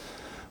wife.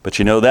 But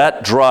you know,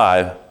 that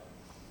drive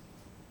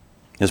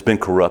has been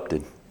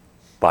corrupted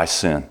by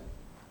sin.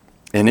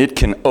 And it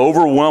can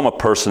overwhelm a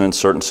person in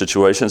certain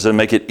situations and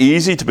make it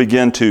easy to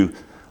begin to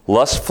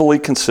lustfully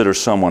consider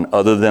someone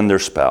other than their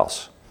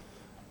spouse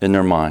in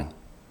their mind.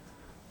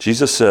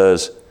 Jesus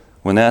says,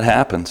 when that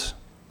happens,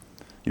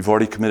 you've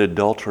already committed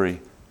adultery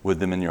with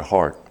them in your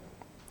heart.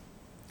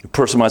 A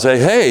person might say,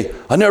 hey,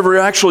 I never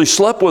actually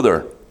slept with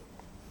her.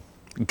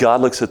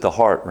 God looks at the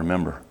heart,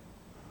 remember.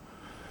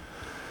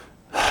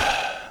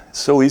 It's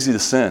so easy to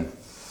sin,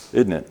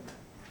 isn't it?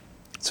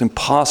 It's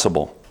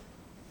impossible.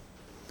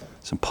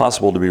 It's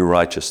impossible to be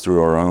righteous through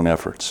our own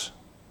efforts.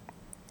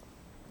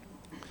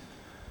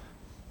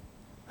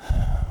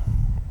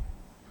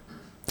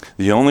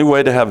 The only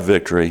way to have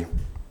victory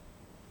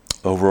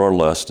over our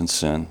lust and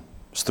sin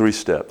is 3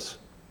 steps.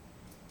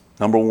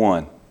 Number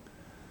 1,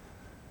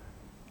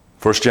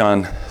 1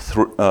 John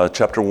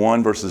chapter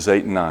 1, verses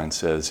 8 and 9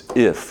 says,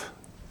 if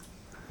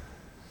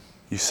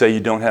you say you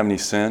don't have any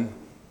sin,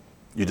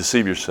 you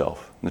deceive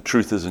yourself, and the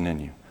truth isn't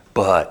in you.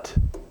 But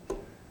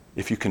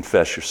if you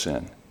confess your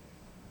sin,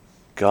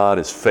 God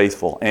is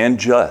faithful and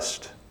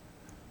just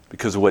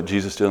because of what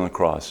Jesus did on the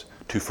cross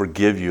to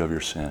forgive you of your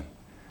sin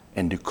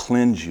and to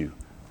cleanse you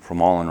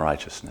from all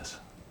unrighteousness.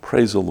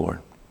 Praise the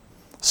Lord.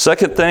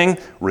 Second thing,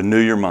 renew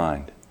your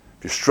mind.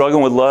 If you're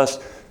struggling with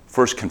lust,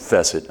 first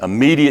confess it.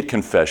 Immediate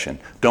confession.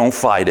 Don't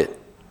fight it.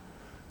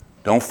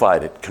 Don't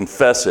fight it.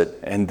 Confess it.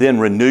 And then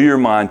renew your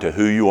mind to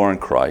who you are in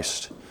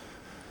Christ.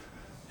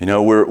 You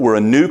know, we're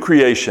a new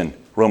creation,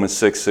 Romans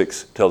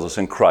 6:6 tells us,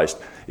 in Christ.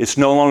 It's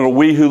no longer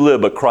we who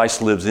live, but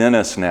Christ lives in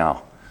us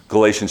now,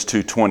 Galatians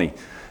 2:20.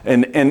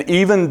 And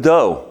even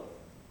though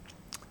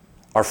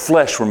our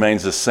flesh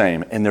remains the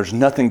same, and there's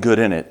nothing good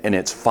in it, and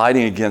it's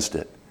fighting against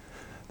it,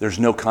 there's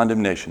no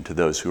condemnation to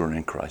those who are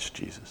in Christ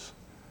Jesus.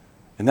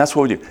 And that's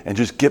what we do. And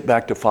just get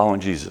back to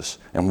following Jesus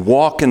and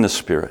walk in the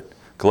Spirit.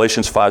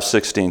 Galatians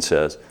 5:16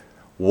 says,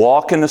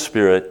 walk in the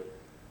Spirit,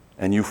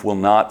 and you will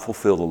not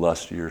fulfill the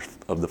lust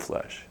of the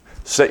flesh.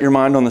 Set your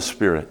mind on the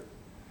Spirit.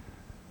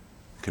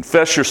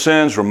 Confess your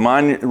sins,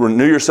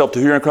 renew yourself to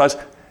who you're in Christ,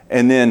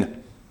 and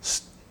then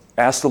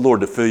Ask the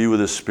Lord to fill you with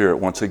His Spirit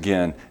once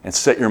again and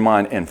set your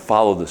mind and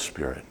follow the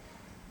Spirit.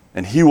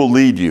 And He will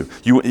lead you.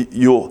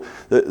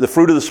 The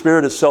fruit of the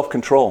Spirit is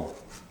self-control.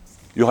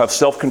 You'll have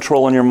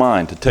self-control in your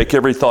mind to take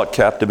every thought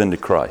captive into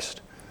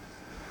Christ.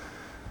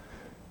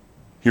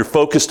 You're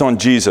focused on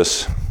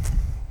Jesus,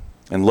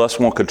 and lust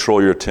won't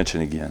control your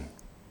attention again.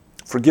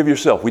 Forgive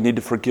yourself. We need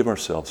to forgive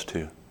ourselves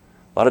too.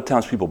 A lot of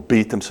times people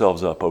beat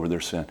themselves up over their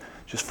sin.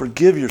 Just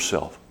forgive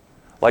yourself.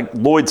 Like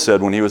Lloyd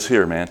said when he was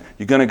here, man,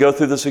 you're going to go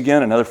through this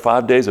again, another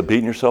 5 days of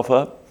beating yourself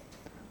up?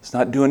 It's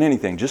not doing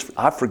anything. Just,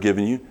 I've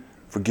forgiven you.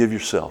 Forgive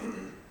yourself.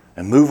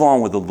 And move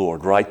on with the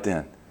Lord right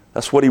then.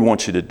 That's what He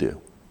wants you to do.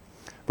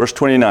 Verse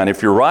 29,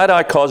 if your right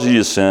eye causes you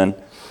to sin,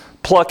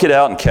 pluck it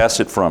out and cast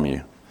it from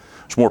you.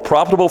 It's more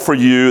profitable for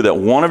you that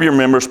one of your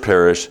members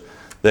perish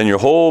than your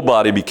whole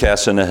body be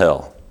cast into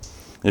hell.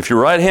 If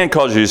your right hand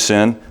causes you to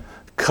sin,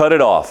 cut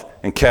it off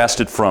and cast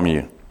it from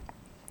you.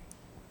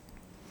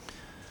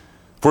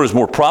 For it is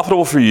more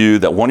profitable for you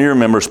that one of your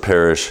members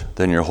perish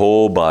than your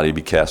whole body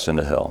be cast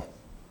into hell.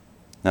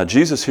 Now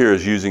Jesus here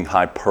is using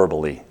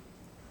hyperbole.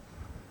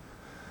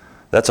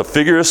 That's a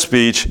figure of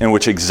speech in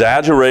which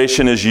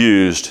exaggeration is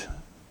used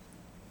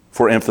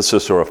for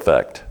emphasis or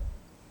effect.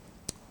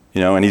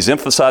 And He's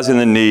emphasizing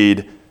the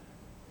need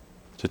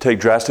to take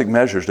drastic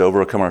measures to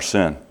overcome our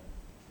sin.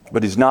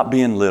 But He's not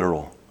being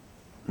literal.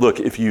 Look,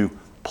 if you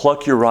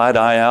pluck your right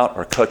eye out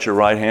or cut your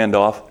right hand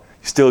off,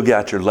 you still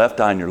got your left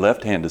eye and your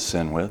left hand to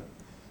sin with.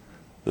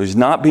 So He's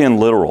not being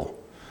literal.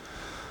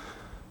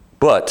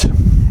 But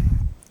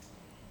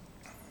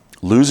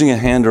losing a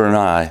hand or an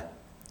eye,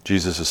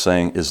 Jesus is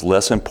saying, is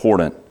less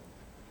important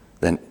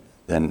than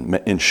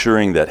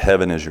ensuring that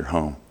heaven is your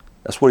home.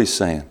 That's what He's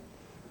saying.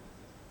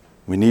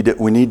 We need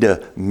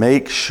to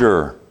make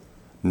sure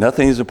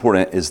nothing is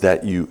important is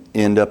that you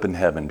end up in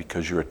heaven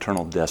because your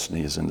eternal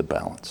destiny is in the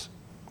balance.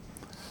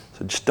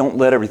 So just don't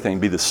let everything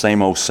be the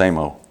same old, same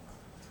old.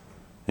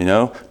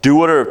 Do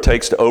whatever it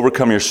takes to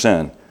overcome your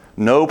sin.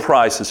 No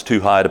price is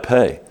too high to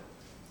pay.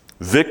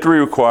 Victory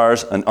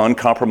requires an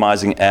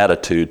uncompromising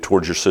attitude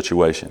towards your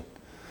situation.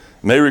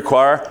 It may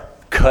require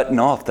cutting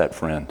off that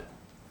friend.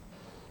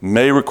 It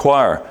may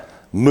require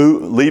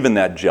leaving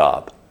that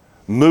job,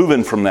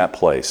 moving from that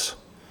place.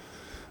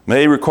 It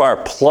may require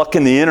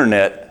plucking the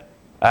internet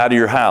out of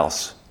your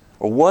house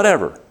or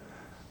whatever.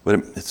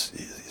 But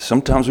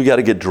sometimes we got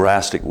to get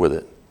drastic with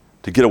it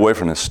to get away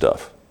from this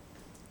stuff.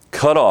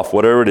 Cut off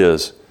whatever it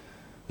is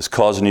that's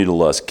causing you to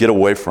lust. Get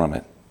away from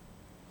it.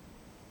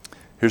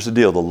 Here's the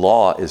deal. The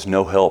law is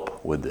no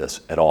help with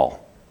this at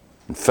all.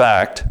 In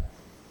fact,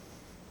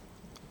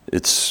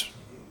 it's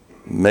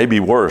maybe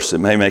worse. It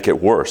may make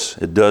it worse.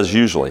 It does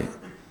usually.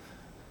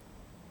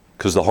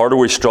 Because the harder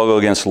we struggle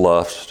against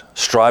lust,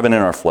 striving in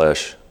our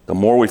flesh, the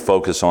more we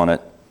focus on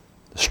it,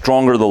 the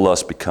stronger the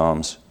lust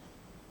becomes.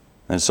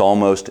 And it's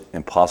almost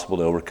impossible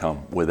to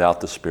overcome without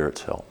the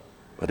Spirit's help.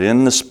 But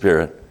in the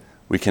Spirit,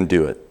 we can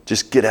do it.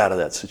 Just get out of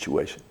that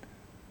situation.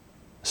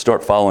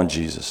 Start following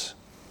Jesus.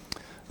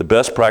 The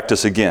best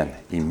practice, again,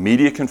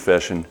 immediate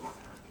confession,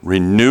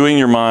 renewing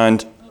your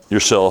mind,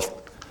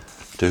 yourself,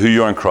 to who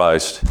you are in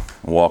Christ,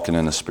 and walking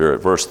in the Spirit.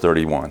 Verse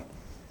 31.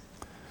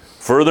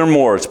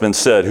 Furthermore, it's been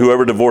said,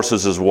 whoever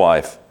divorces his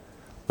wife,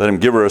 let him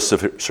give her a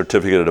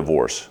certificate of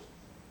divorce.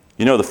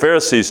 The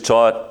Pharisees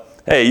taught,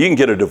 hey, you can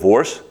get a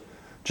divorce.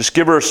 Just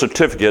give her a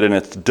certificate and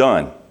it's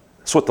done.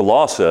 That's what the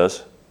law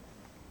says.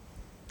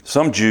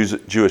 Some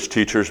Jewish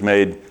teachers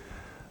made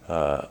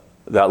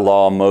that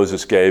law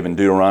Moses gave in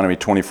Deuteronomy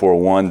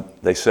 24:1,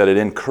 they said it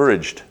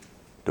encouraged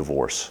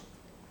divorce.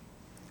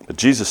 But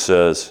Jesus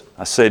says,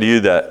 I say to you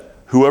that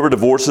whoever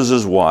divorces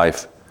his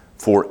wife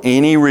for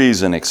any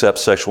reason except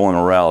sexual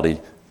immorality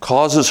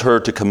causes her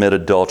to commit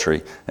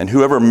adultery. And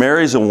whoever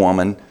marries a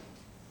woman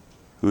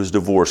who is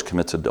divorced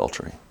commits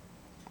adultery.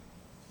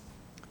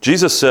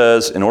 Jesus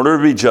says, in order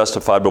to be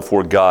justified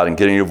before God in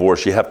getting a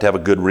divorce, you have to have a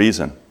good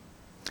reason.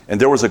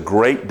 And there was a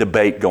great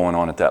debate going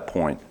on at that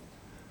point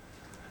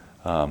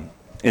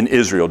in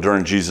Israel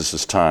during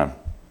Jesus' time.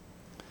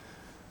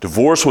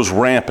 Divorce was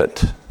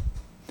rampant.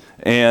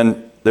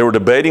 And they were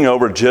debating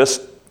over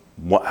just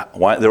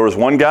why. There was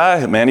one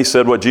guy, man, he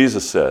said what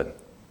Jesus said.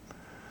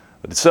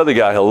 But this other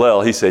guy,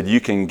 Hillel, he said,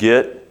 you can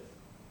get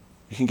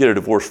a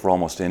divorce for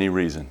almost any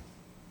reason.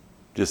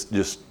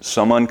 Just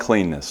some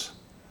uncleanness.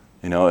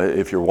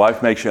 If your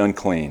wife makes you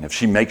unclean, if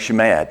she makes you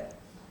mad,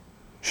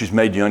 she's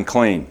made you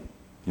unclean,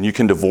 and you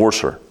can divorce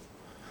her.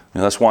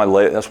 That's why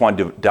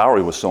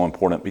dowry was so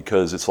important,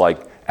 because it's like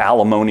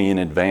alimony in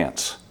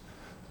advance.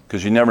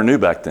 Because you never knew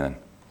back then,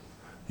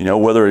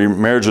 whether your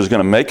marriage was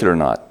going to make it or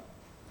not.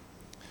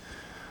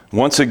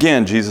 Once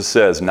again, Jesus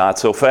says, not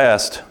so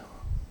fast.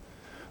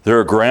 There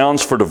are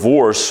grounds for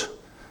divorce.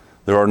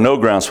 There are no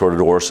grounds for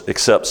divorce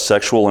except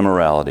sexual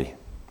immorality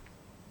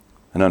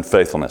and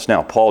unfaithfulness.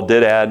 Now, Paul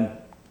did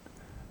add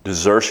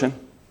desertion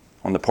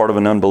on the part of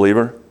an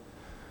unbeliever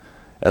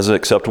as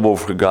acceptable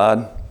for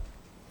God.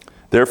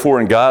 Therefore,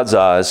 in God's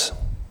eyes,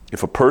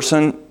 if a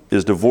person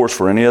is divorced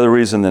for any other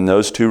reason than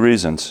those two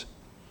reasons,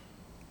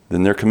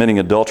 then they're committing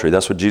adultery.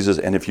 That's what Jesus,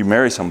 and if you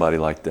marry somebody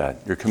like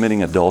that, you're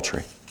committing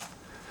adultery.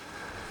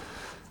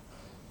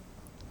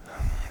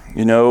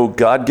 You know,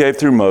 God gave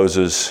through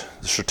Moses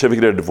the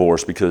certificate of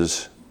divorce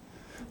because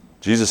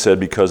Jesus said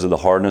because of the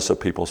hardness of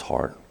people's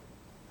heart.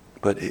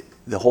 But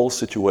the whole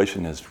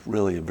situation is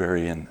really a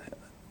very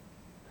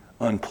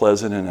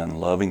unpleasant and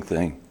unloving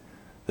thing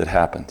that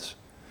happens,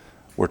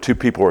 where two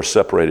people are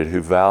separated who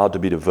vowed to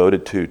be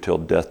devoted to till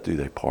death do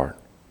they part.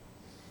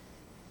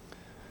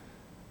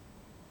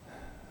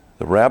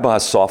 The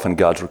rabbis softened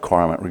God's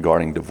requirement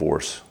regarding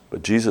divorce,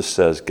 but Jesus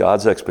says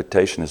God's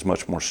expectation is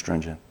much more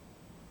stringent.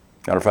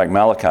 Matter of fact,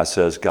 Malachi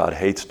says God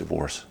hates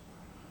divorce.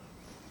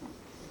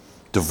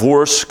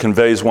 Divorce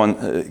covers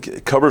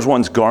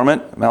one's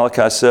garment,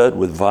 Malachi said,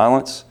 with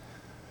violence.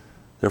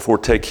 Therefore,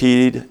 take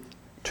heed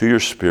to your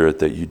spirit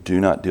that you do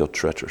not deal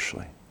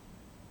treacherously.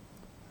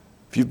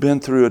 If you've been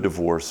through a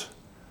divorce,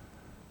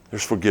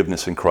 there's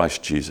forgiveness in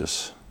Christ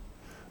Jesus.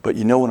 But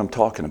you know what I'm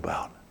talking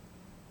about.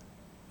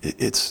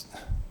 It's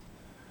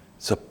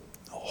a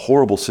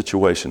horrible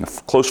situation. A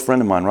close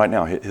friend of mine right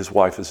now, his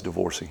wife is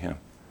divorcing him.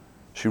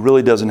 She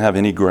really doesn't have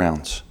any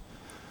grounds.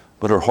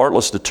 But her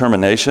heartless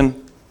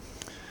determination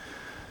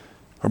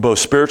are both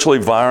spiritually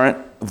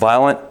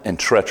violent and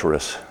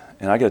treacherous.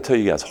 And I got to tell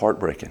you guys,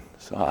 heartbreaking.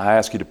 So I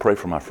ask you to pray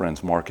for my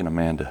friends, Mark and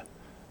Amanda,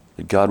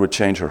 that God would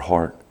change her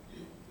heart.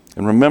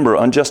 And remember,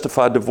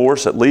 unjustified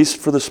divorce, at least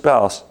for the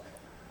spouse,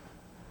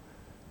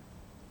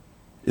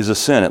 is a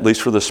sin, at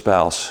least for the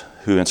spouse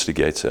who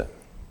instigates it.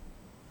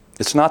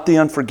 It's not the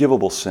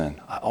unforgivable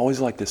sin. I always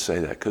like to say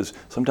that because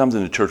sometimes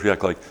in the church we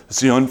act like it's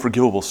the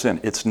unforgivable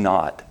sin. It's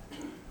not.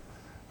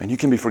 And you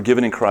can be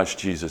forgiven in Christ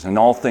Jesus, and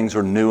all things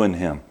are new in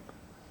Him.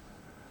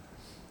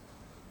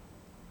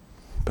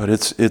 But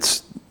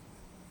it's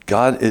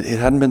God. It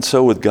hadn't been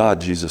so with God,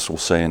 Jesus will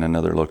say in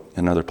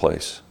another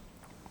place.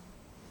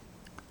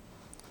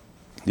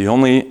 The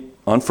only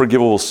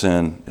unforgivable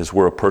sin is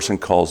where a person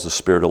calls the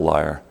Spirit a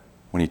liar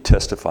when he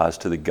testifies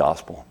to the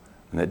gospel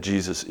and that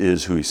Jesus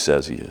is who He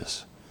says He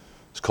is.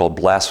 It's called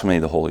blasphemy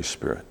of the Holy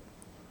Spirit.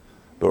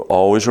 But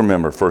always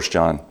remember 1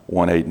 John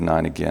 1, 8 and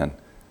 9 again.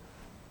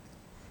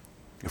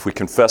 If we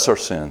confess our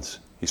sins,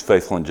 He's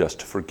faithful and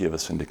just to forgive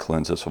us and to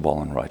cleanse us of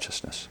all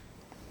unrighteousness.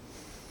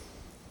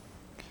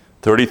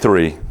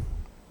 33.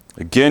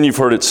 Again you've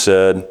heard it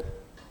said,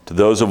 to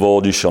those of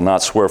old you shall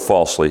not swear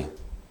falsely,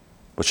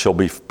 but shall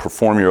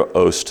perform your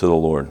oaths to the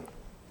Lord.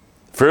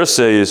 The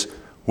Pharisees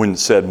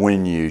said,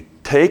 when you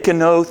take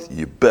an oath,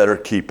 you better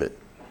keep it.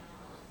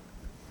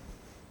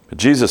 But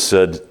Jesus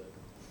said,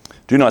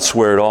 do not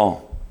swear at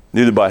all,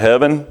 neither by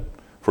heaven,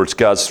 for it's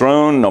God's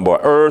throne, nor by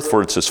earth,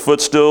 for it's His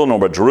footstool, nor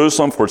by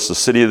Jerusalem, for it's the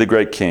city of the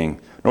great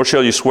King. Nor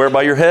shall you swear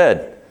by your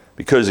head,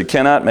 because you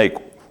cannot make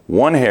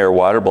one hair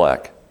white or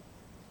black.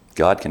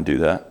 God can do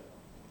that.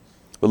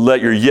 But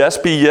let your yes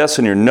be yes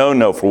and your no,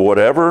 no, for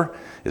whatever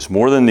is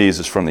more than these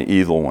is from the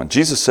evil one.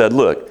 Jesus said,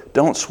 look,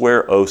 don't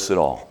swear oaths at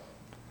all.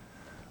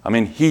 I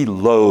mean, He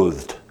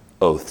loathed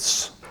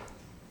oaths.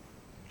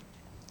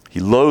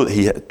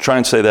 Try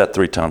and say that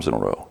 3 times in a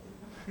row.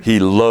 He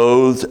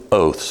loathed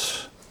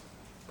oaths.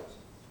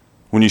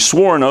 When you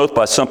swore an oath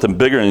by something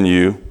bigger than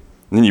you, and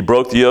then you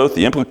broke the oath,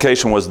 the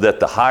implication was that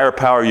the higher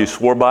power you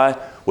swore by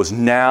was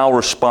now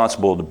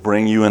responsible to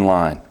bring you in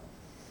line,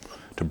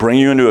 to bring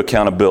you into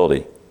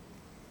accountability.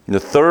 And the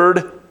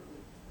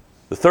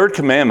third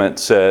commandment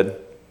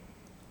said,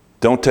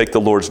 don't take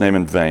the Lord's name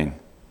in vain.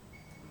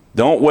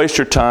 Don't waste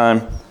your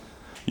time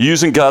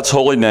using God's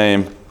holy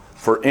name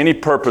for any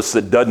purpose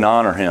that doesn't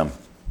honor Him,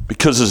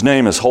 because His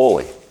name is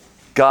holy.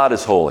 God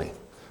is holy,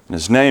 and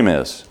His name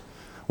is,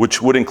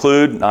 which would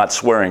include not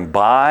swearing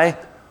by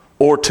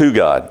or to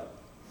God.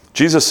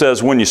 Jesus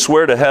says when you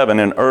swear to heaven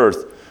and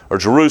earth or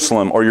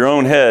Jerusalem or your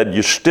own head,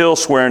 you're still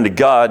swearing to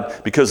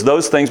God because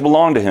those things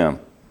belong to Him.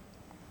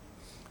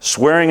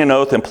 Swearing an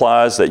oath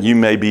implies that you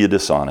may be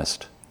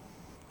dishonest.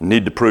 You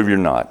need to prove you're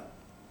not.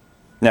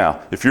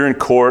 Now, if you're in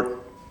court,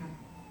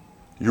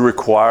 you're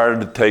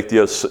required to take the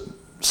oath,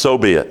 so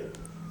be it.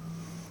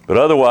 But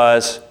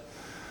otherwise,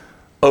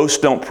 oaths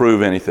don't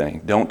prove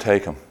anything. Don't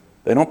take them.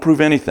 They don't prove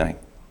anything.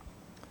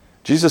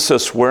 Jesus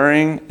says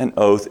swearing an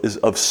oath is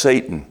of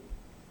Satan,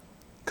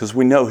 because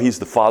we know he's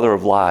the father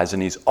of lies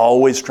and he's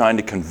always trying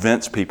to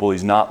convince people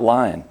he's not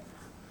lying.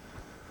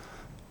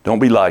 Don't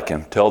be like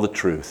him. Tell the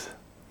truth.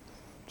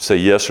 Say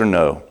yes or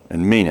no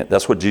and mean it.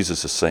 That's what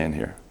Jesus is saying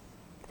here.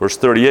 Verse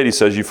 38, he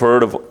says, you've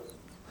heard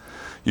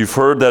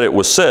that it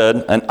was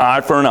said, an eye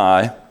for an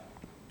eye,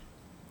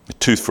 a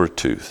tooth for a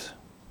tooth.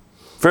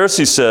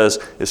 Pharisee says,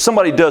 if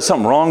somebody does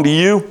something wrong to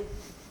you,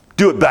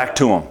 do it back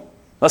to them.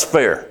 That's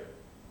fair.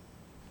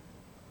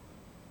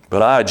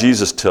 But I,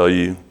 Jesus, tell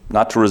you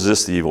not to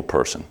resist the evil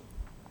person.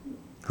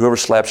 Whoever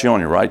slaps you on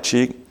your right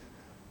cheek,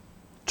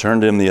 turn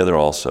to him the other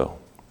also.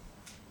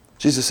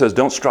 Jesus says,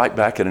 don't strike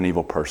back at an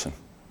evil person.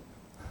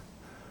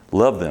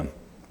 Love them.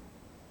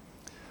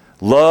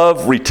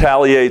 Love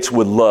retaliates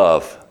with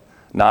love,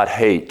 not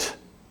hate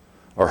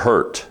or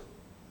hurt.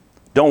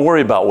 Don't worry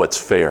about what's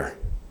fair.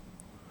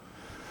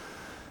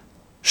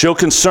 Show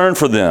concern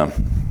for them.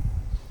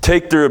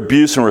 Take their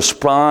abuse and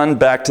respond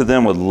back to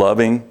them with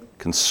loving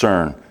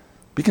concern.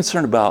 Be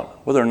concerned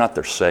about whether or not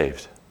they're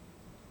saved.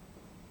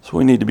 That's what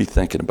we need to be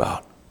thinking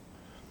about.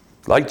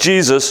 Like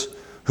Jesus,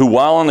 who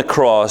while on the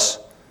cross,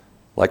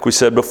 like we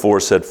said before,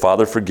 said,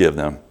 Father, forgive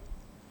them.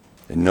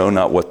 They know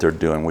not what they're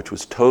doing, which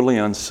was totally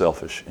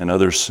unselfish and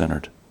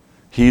others-centered.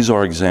 He's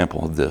our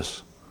example of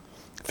this.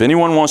 If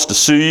anyone wants to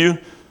sue you,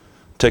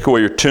 take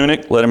away your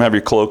tunic, let him have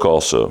your cloak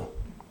also.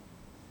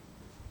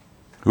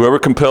 Whoever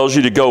compels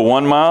you to go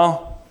 1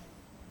 mile,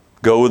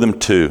 go with him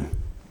 2.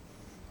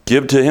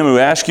 Give to him who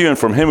asks you, and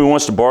from him who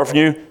wants to borrow from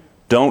you,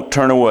 don't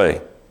turn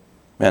away.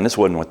 Man, this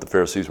wasn't what the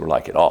Pharisees were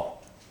like at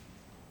all.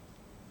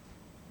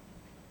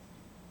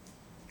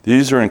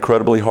 These are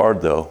incredibly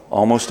hard, though,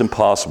 almost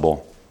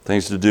impossible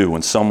things to do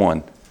when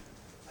someone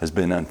has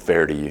been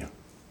unfair to you,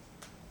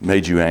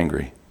 made you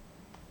angry.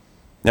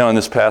 Now, in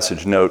this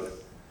passage, note,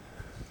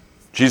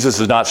 Jesus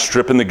is not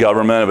stripping the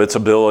government of its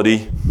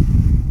ability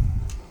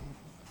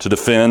to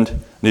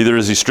defend. Neither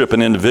is he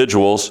stripping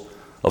individuals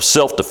of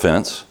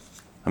self-defense.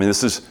 I mean,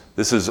 this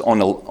is on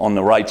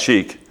the right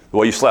cheek. The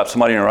way you slap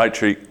somebody in the right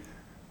cheek,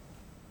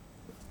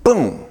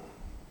 boom,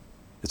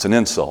 it's an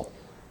insult,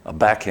 a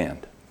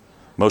backhand.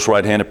 Most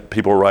right-handed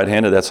people are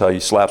right-handed. That's how you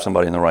slap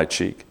somebody in the right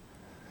cheek.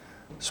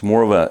 It's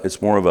more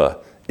of a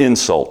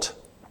insult.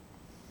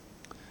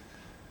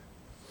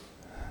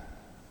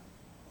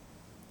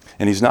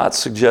 And he's not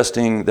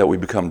suggesting that we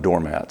become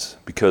doormats,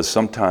 because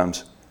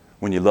sometimes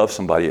when you love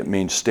somebody, it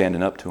means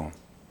standing up to them.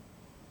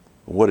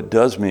 But what it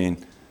does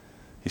mean,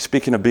 he's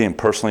speaking of being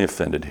personally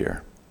offended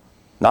here.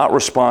 Not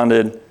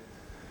responded.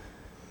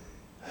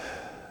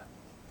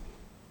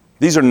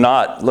 These are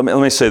not, let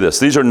me say this,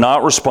 these are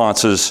not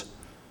responses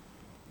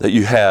that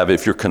you have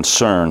if your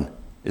concern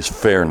is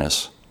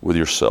fairness with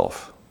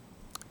yourself.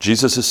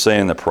 Jesus is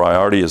saying the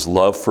priority is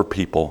love for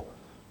people,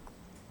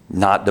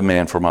 not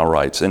demand for my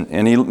rights.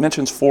 And he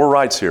mentions 4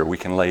 rights here we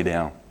can lay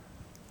down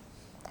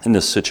in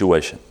this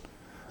situation.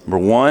 Number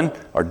 1,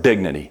 our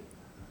dignity.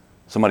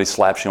 Somebody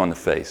slaps you on the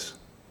face.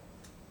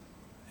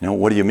 You know,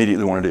 what do you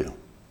immediately want to do?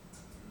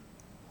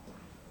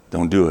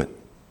 Don't do it.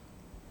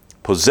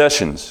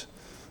 Possessions.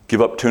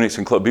 Give up tunics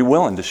and clothes. Be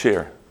willing to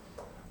share.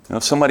 You know,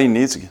 if somebody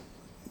needs you,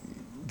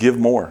 give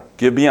more.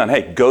 Give beyond.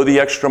 Hey, go the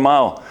extra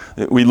mile.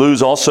 We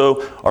lose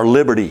also our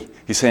liberty.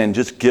 He's saying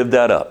just give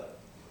that up.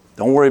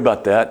 Don't worry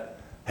about that.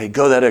 Hey,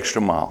 go that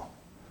extra mile.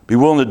 Be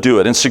willing to do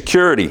it. And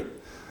security.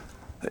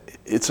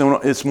 It's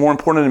more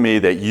important to me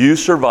that you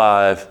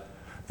survive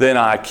than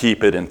I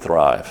keep it and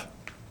thrive.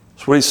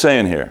 That's what he's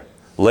saying here.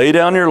 Lay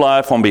down your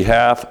life on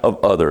behalf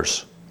of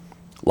others,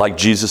 like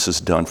Jesus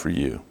has done for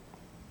you.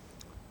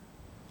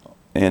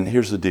 And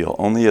here's the deal.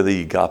 Only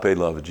the agape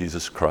love of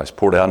Jesus Christ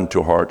poured out into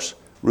our hearts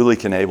really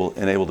can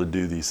enable to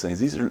do these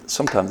things.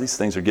 Sometimes these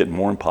things are getting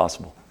more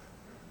impossible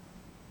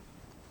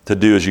to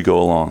do as you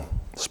go along,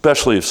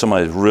 especially if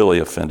somebody's really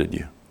offended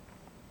you.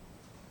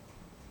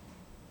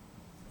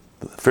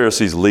 The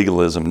Pharisees'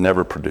 legalism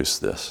never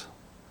produced this.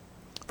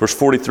 Verse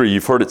 43,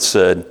 you've heard it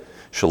said, you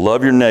shall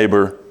love your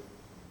neighbor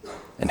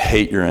and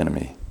hate your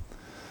enemy.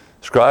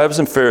 Scribes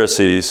and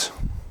Pharisees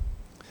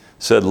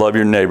said, love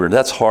your neighbor.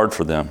 That's hard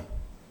for them.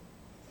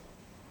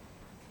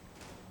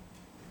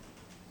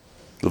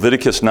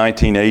 Leviticus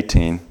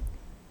 19:18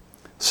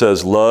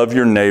 says, love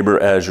your neighbor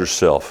as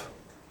yourself.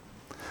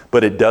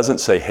 But it doesn't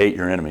say hate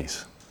your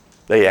enemies.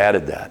 They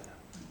added that.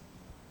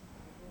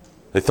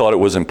 They thought it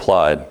was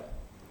implied.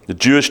 The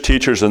Jewish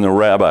teachers and the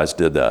rabbis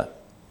did that.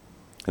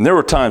 And there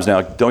were times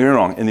now, don't get me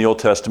wrong, in the Old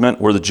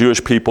Testament where the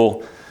Jewish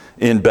people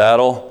in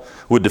battle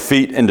would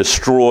defeat and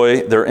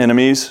destroy their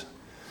enemies.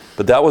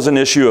 But that was an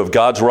issue of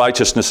God's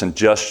righteousness and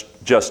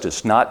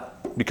justice,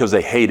 not because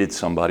they hated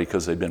somebody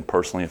because they'd been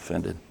personally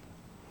offended.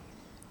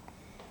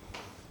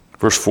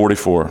 Verse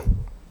 44,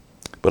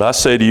 but I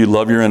say to you,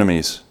 love your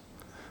enemies.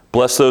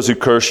 Bless those who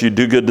curse you,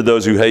 do good to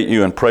those who hate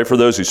you, and pray for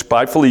those who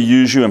spitefully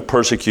use you and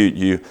persecute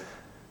you,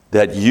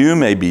 that you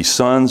may be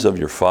sons of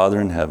your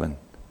Father in heaven.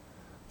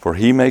 For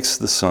he makes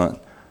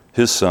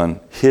his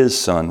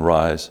sun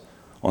rise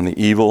on the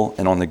evil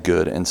and on the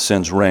good, and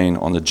sends rain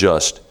on the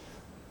just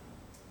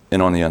and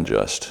on the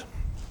unjust.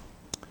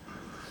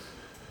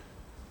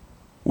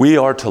 We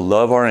are to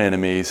love our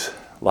enemies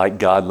like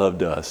God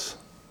loved us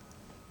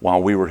while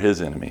we were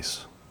his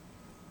enemies.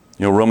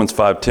 You know, Romans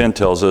 5:10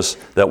 tells us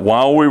that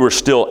while we were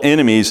still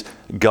enemies,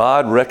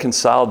 God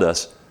reconciled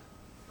us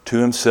to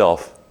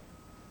himself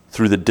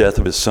through the death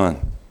of his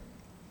Son.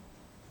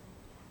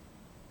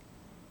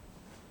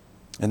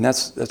 And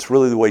that's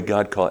really the way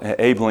God called it.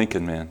 Abe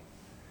Lincoln, man,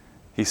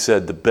 he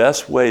said the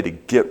best way to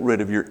get rid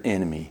of your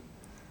enemy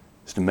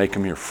is to make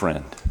him your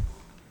friend,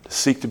 to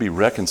seek to be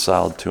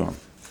reconciled to him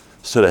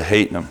instead of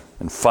hating them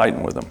and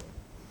fighting with them.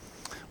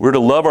 We're to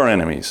love our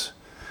enemies,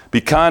 be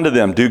kind to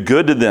them, do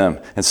good to them,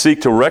 and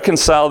seek to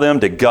reconcile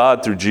them to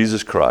God through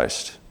Jesus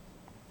Christ.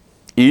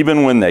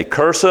 Even when they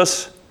curse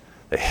us,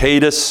 they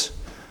hate us,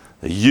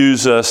 they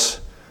use us,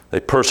 they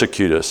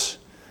persecute us.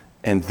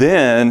 And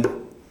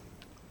then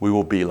we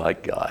will be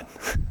like God.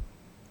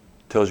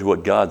 Tells you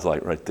what God's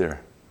like right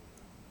there.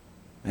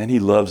 And he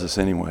loves us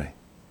anyway.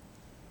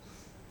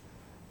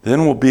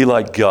 Then we'll be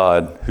like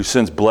God, who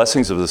sends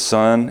blessings of the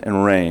sun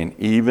and rain,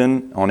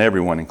 even on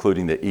everyone,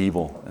 including the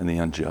evil and the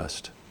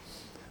unjust.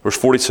 Verse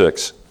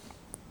 46.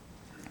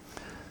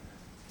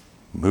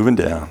 Moving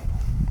down.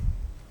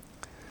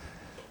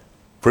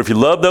 For if you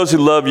love those who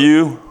love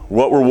you,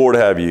 what reward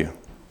have you?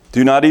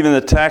 Do not even the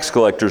tax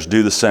collectors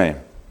do the same?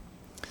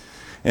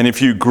 And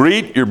if you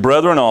greet your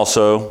brethren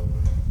also,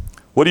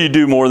 what do you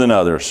do more than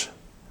others?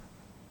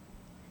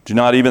 Do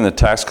not even the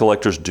tax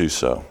collectors do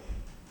so?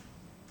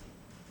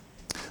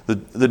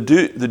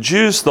 The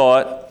Jews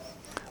thought,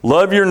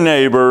 love your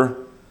neighbor,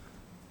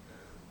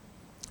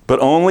 but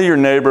only your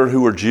neighbor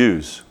who were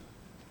Jews.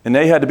 And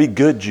they had to be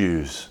good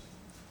Jews,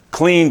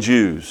 clean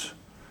Jews,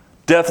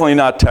 definitely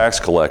not tax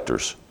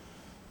collectors.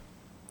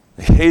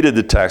 They hated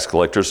the tax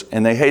collectors,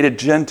 and they hated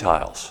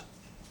Gentiles.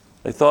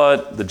 They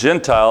thought the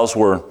Gentiles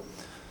were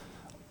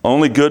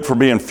only good for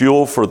being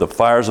fuel for the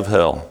fires of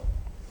hell.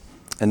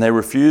 And they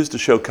refused to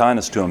show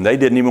kindness to him. They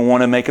didn't even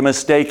want to make a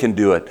mistake and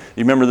do it.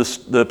 You remember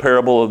the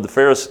parable of the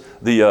Pharisee,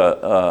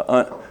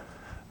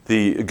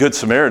 the Good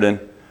Samaritan,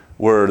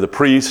 where the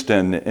priest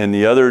and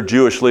the other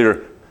Jewish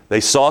leader,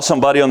 they saw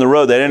somebody on the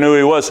road. They didn't know who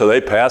he was, so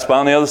they passed by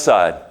on the other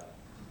side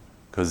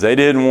because they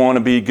didn't want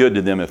to be good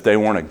to them if they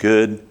weren't a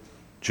good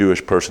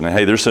Jewish person. And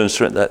hey,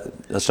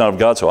 that's not of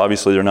God, so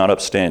obviously they're not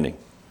upstanding.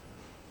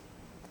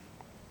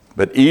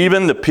 But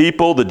even the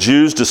people the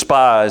Jews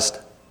despised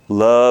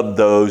loved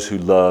those who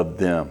loved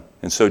them.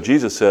 And so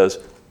Jesus says,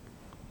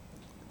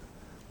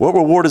 what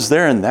reward is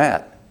there in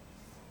that?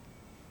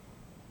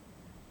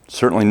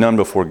 Certainly none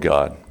before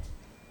God.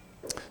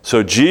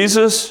 So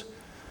Jesus,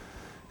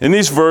 in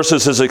these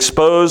verses, has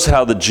exposed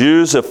how the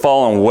Jews have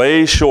fallen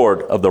way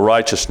short of the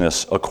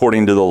righteousness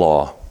according to the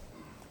law.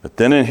 But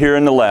then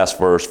in the last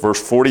verse,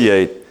 verse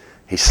 48,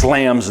 he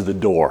slams the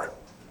door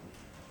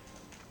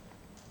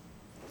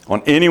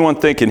on anyone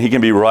thinking he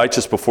can be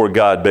righteous before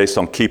God based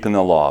on keeping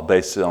the law,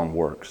 based on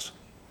works.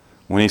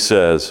 When he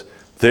says,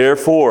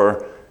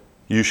 therefore,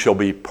 you shall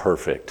be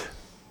perfect.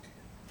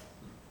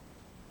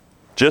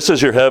 Just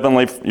as your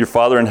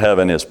Father in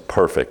heaven is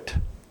perfect.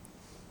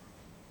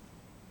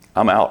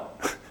 I'm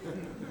out.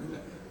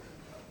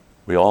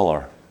 We all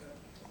are.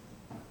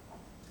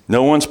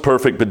 No one's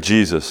perfect but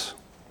Jesus.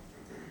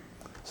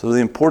 So the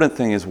important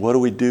thing is, what do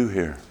we do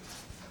here?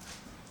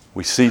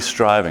 We cease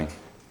striving.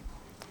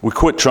 We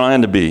quit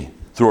trying to be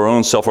through our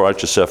own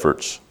self-righteous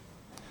efforts.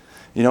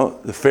 You know,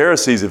 the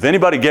Pharisees, if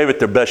anybody gave it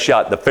their best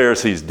shot, the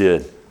Pharisees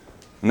did.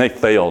 And they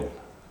failed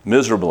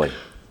miserably.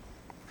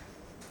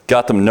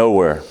 Got them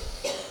nowhere.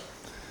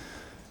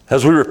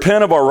 As we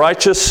repent of our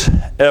righteous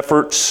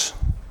efforts,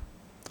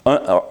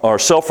 our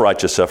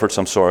self-righteous efforts,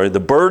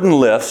 the burden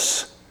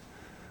lifts,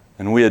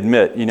 and we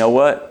admit, you know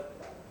what?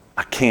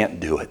 I can't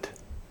do it.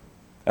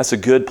 That's a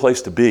good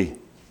place to be.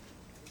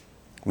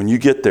 When you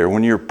get there,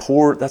 when you're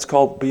poor, that's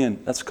called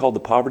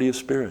the poverty of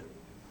spirit.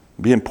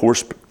 Being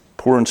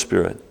poor in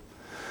spirit.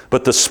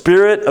 But the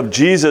Spirit of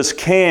Jesus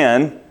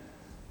can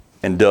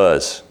and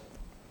does,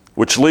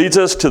 which leads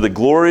us to the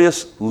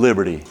glorious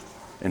liberty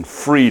and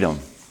freedom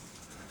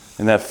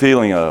and that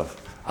feeling of,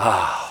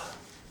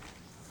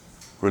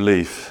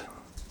 relief.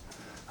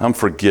 I'm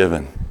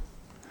forgiven.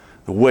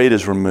 The weight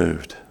is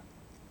removed.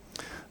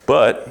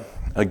 But,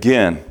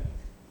 again,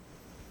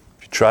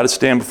 if you try to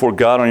stand before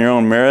God on your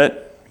own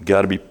merit, you've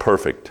got to be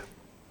perfect.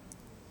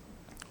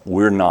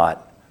 We're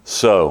not.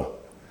 So,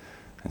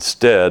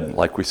 instead,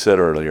 like we said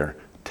earlier,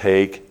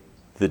 take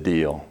the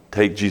deal.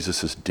 Take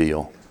Jesus'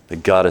 deal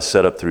that God has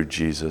set up through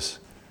Jesus.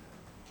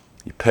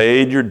 He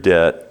paid your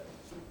debt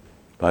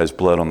by his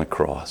blood on the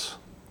cross.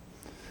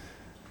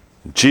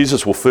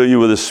 Jesus will fill you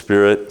with his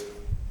Spirit,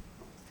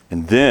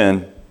 and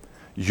then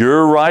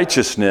your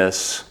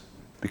righteousness,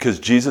 because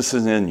Jesus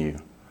is in you,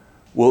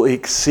 will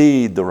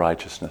exceed the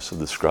righteousness of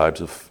the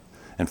scribes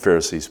and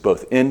Pharisees,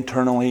 both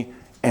internally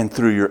and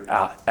through your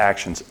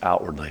actions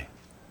outwardly.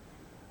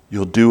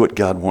 You'll do what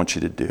God wants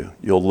you to do.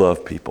 You'll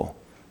love people.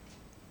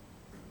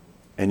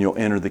 And you'll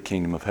enter the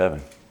kingdom of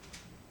heaven.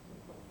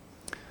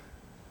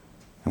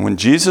 And when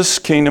Jesus'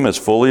 kingdom has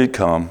fully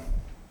come,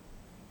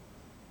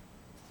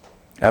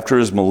 after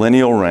his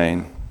millennial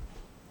reign,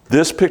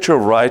 this picture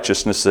of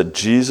righteousness that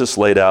Jesus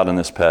laid out in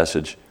this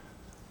passage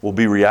will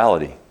be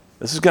reality.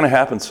 This is going to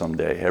happen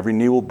someday. Every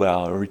knee will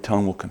bow, every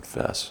tongue will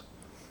confess.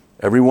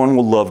 Everyone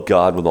will love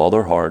God with all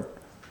their heart.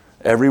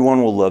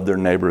 Everyone will love their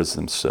neighbor as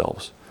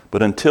themselves.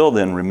 But until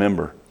then,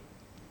 remember,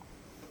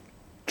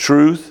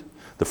 truth,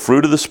 the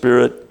fruit of the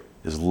Spirit,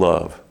 is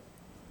love.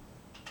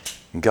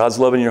 And God's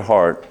love in your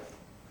heart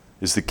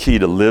is the key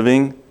to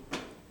living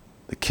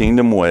the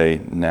kingdom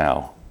way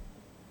now.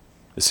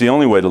 It's the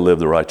only way to live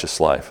the righteous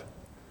life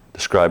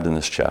described in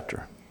this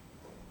chapter.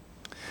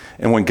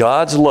 And when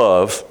God's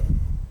love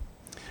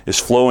is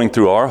flowing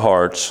through our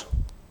hearts,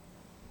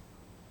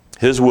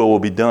 his will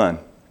be done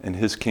and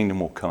his kingdom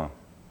will come.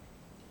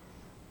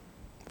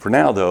 For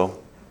now, though,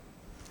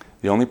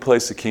 the only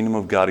place the kingdom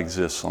of God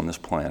exists on this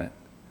planet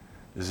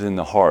is in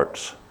the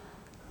hearts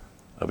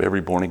of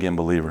every born-again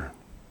believer.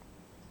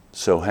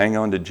 So hang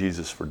on to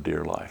Jesus for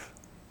dear life.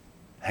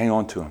 Hang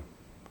on to him.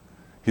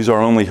 He's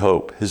our only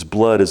hope. His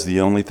blood is the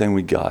only thing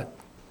we got.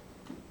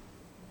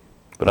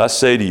 But I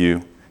say to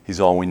you, He's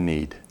all we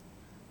need.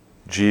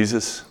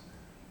 Jesus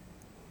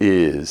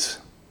is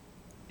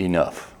enough.